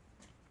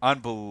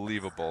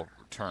 Unbelievable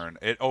turn.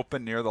 It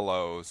opened near the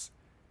lows,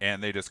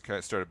 and they just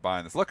started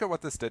buying this. Look at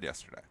what this did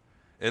yesterday.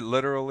 It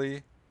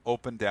literally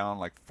opened down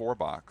like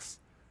 $4,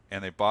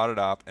 and they bought it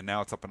up, and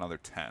now it's up another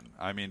 10.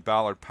 I mean,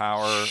 Ballard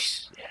Power,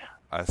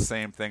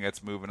 same thing.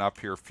 It's moving up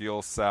here.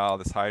 Fuel cell,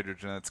 this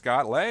hydrogen. It's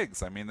got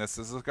legs. I mean, this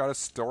has got a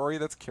story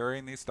that's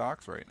carrying these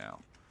stocks right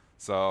now.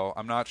 So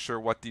I'm not sure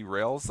what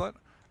derails it.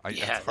 It's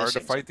hard to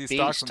fight these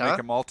stocks and make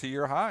them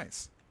multi-year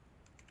highs.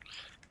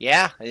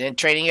 Yeah, and then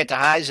trading at the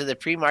highs of the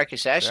pre-market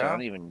session.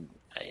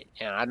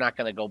 I'm not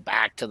going to go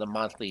back to the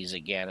monthlies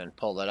again and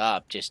pull it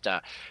up. Just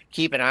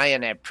keep an eye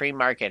on that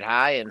pre-market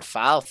high and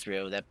follow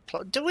through.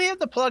 Do we have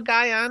the Plug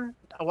guy on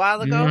a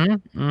while ago?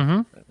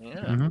 Mm-hmm. Yeah,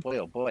 mm-hmm. Boy,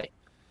 oh boy.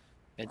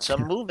 And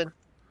some moving.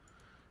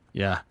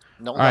 Yeah.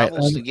 No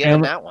levels to get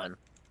in that one.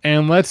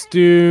 And let's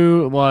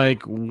do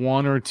like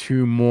one or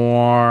two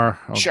more.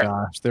 Oh sure.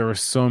 Gosh, there were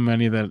so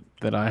many that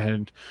I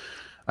had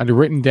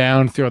written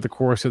down throughout the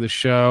course of the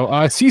show.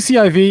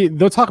 CCIV,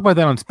 they'll talk about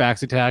that on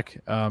SPAX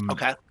Attack.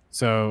 Okay.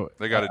 So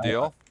they got a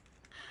deal?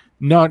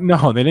 No,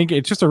 they didn't get.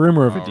 It's just a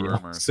rumor of a deal.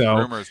 Rumors. So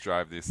rumors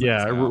drive these things.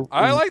 Yeah,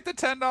 I like the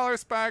 $10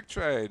 SPAC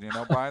trade.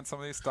 Buying some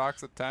of these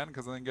stocks at 10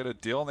 because then get a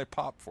deal and they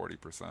pop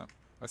 40%.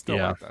 I still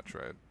like that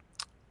trade.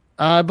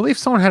 I believe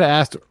someone had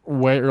asked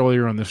way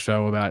earlier on the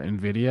show about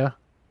Nvidia.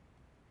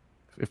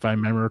 If I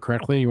remember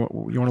correctly, you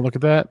want to look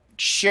at that?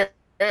 Sure.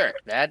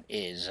 That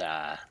is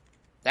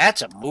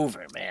that's a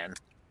mover, man.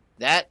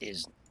 That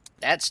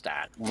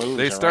stock moves.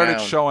 They started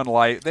showing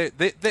light. They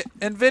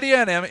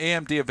Nvidia and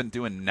AMD have been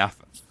doing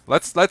nothing.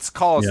 Let's just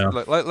call it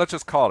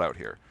out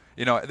here.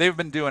 They've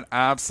been doing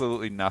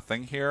absolutely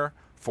nothing here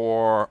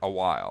for a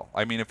while.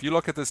 I mean, if you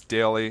look at this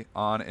daily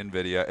on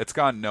Nvidia, it's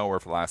gone nowhere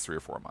for the last 3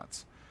 or 4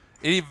 months.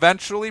 It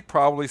eventually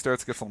probably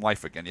starts to get some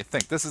life again. You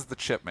think this is the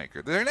chip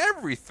maker. They're in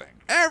everything.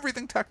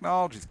 Everything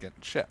technology's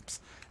getting chips.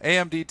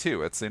 AMD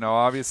too. It's,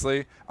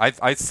 obviously,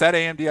 I said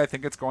AMD, I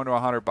think it's going to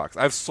 $100.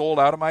 I've sold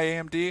out of my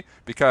AMD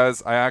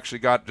because I actually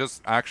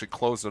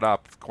closed it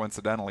up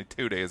coincidentally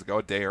 2 days ago,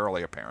 a day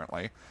early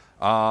apparently.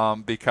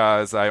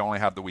 because I only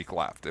had the week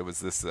left. It was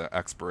this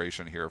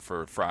expiration here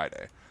for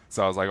Friday.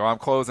 So I was like, well, I'm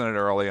closing it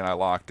early, and I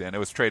locked in. It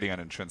was trading at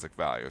intrinsic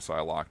value, so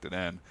I locked it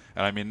in.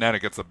 And I mean, then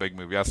it gets a big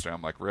move yesterday.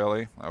 I'm like,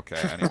 really? Okay,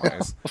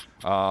 anyways.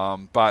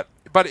 But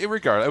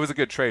regardless, it was a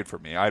good trade for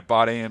me. I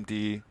bought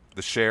AMD,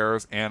 the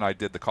shares, and I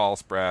did the call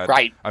spread.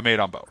 Right. I made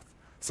on both.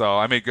 So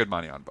I made good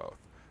money on both.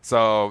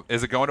 So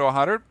is it going to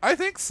 100? I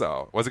think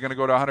so. Was it going to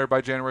go to 100 by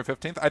January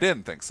 15th? I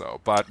didn't think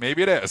so, but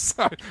maybe it is.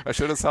 I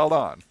should have held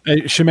on.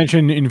 I should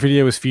mention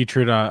NVIDIA was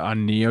featured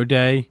on Neo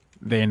Day.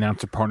 They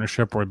announced a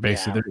partnership where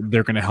basically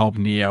they're going to help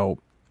Neo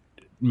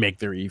make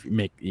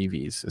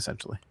EVs,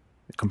 essentially,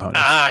 components.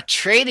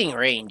 Trading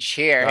range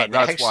here.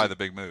 That's why the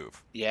big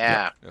move.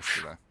 Yeah.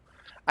 Yesterday.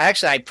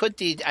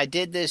 I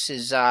did this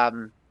as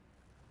the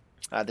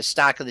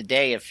stock of the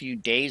day a few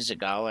days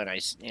ago,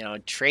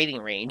 and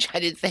trading range. I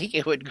didn't think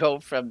it would go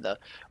from the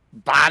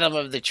bottom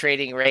of the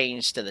trading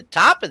range to the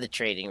top of the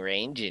trading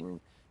range in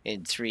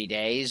 3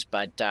 days,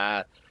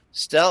 but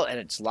still, and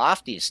it's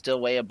lofty, it's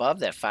still way above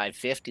that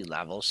 550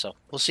 level. So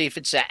we'll see if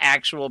it's an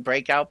actual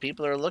breakout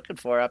people are looking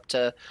for up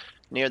to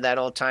near that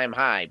all-time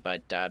high.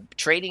 But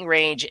trading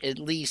range, at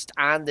least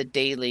on the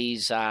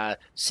dailies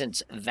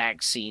since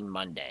Vaccine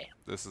Monday.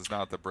 This is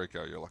not the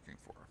breakout you're looking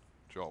for.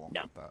 Joel won't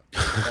No. get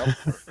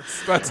that.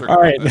 Spencer. All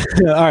right.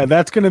 All right.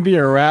 That's going to be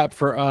a wrap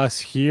for us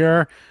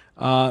here.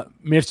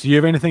 Mitch, do you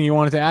have anything you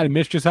wanted to add?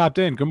 Mitch just hopped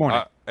in. Good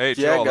morning. Hey,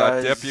 Yeah, Joel,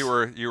 guys. that dip you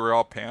were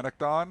all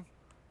panicked on?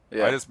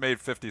 Yeah. I just made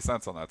 50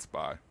 cents on that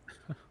SPY.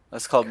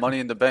 That's called money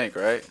in the bank,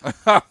 right?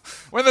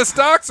 When the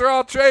stocks are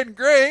all trading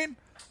green,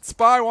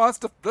 SPY wants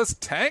to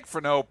just tank for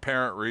no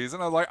apparent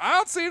reason. I was like, I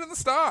don't see it in the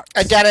stock.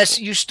 Dennis,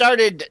 you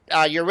started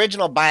your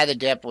original buy of the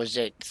dip was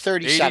at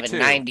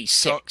 37.96.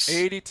 So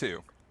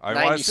 82. I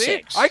want to see.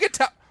 96. I could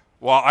tell.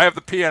 Well, I have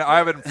the PN. I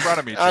have it in front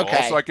of me, Joel,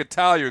 Okay. so I could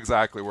tell you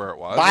exactly where it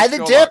was. Buy Let's the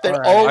go dip. look.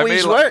 It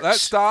always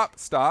works.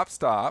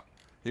 Stop.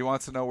 He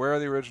wants to know where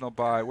the original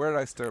buy. Where did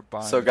I start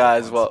buying? So, the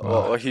guys, dip on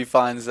SPY? what he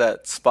finds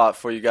that spot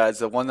for you guys,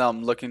 the one that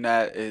I'm looking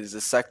at is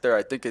a sector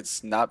I think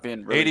it's not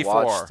being really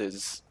 84 watched.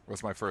 Is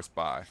was my first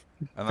buy,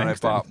 and then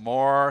Thanks, I bought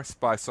more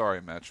SPY.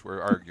 Sorry, Mitch,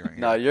 we're arguing.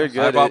 No, here. you're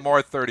good. I bought more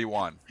at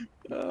 31.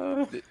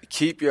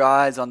 Keep your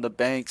eyes on the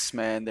banks,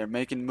 man. They're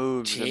making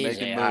moves. Jeez, They're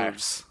making they are.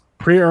 moves.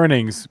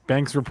 Pre-earnings.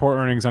 Banks report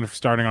earnings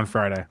starting on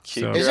Friday.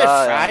 So, Is Yeah, it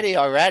yeah. Friday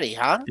already,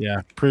 huh?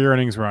 yeah,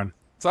 pre-earnings run.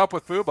 What's up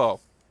with Fubo?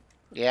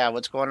 Yeah,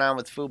 what's going on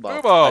with Fubo?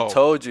 Fubo. I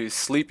told you,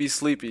 sleepy,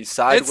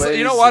 sideways. It's,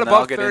 you know what? and I'll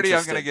Above get 30, I'm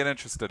interested. going to get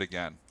interested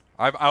again.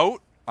 I'm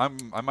out.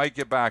 I might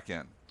get back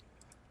in.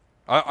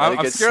 I'm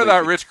get scared of that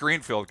sleepy. Rich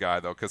Greenfield guy,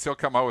 though, because he'll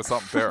come out with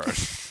something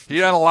bearish. He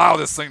doesn't allow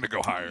this thing to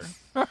go higher.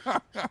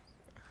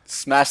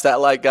 Smash that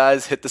like,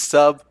 guys. Hit the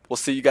sub. We'll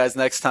see you guys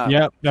next time.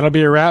 Yep, that'll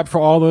be a wrap for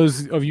all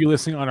those of you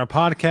listening on our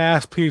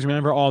podcast. Please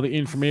remember all the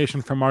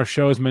information from our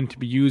show is meant to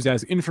be used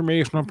as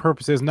informational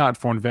purposes, not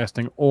for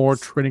investing or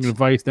trading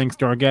advice. Thanks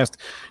to our guest,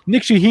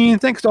 Nick Shaheen.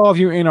 Thanks to all of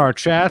you in our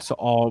chats,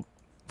 all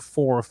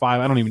 4 or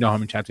 5. I don't even know how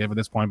many chats we have at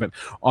this point, but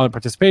all the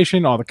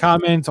participation, all the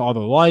comments, all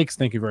the likes.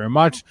 Thank you very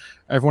much.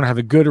 Everyone have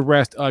a good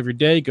rest of your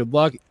day. Good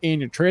luck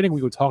in your trading.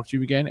 We will talk to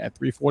you again at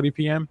 3:40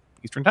 p.m.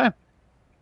 Eastern Time.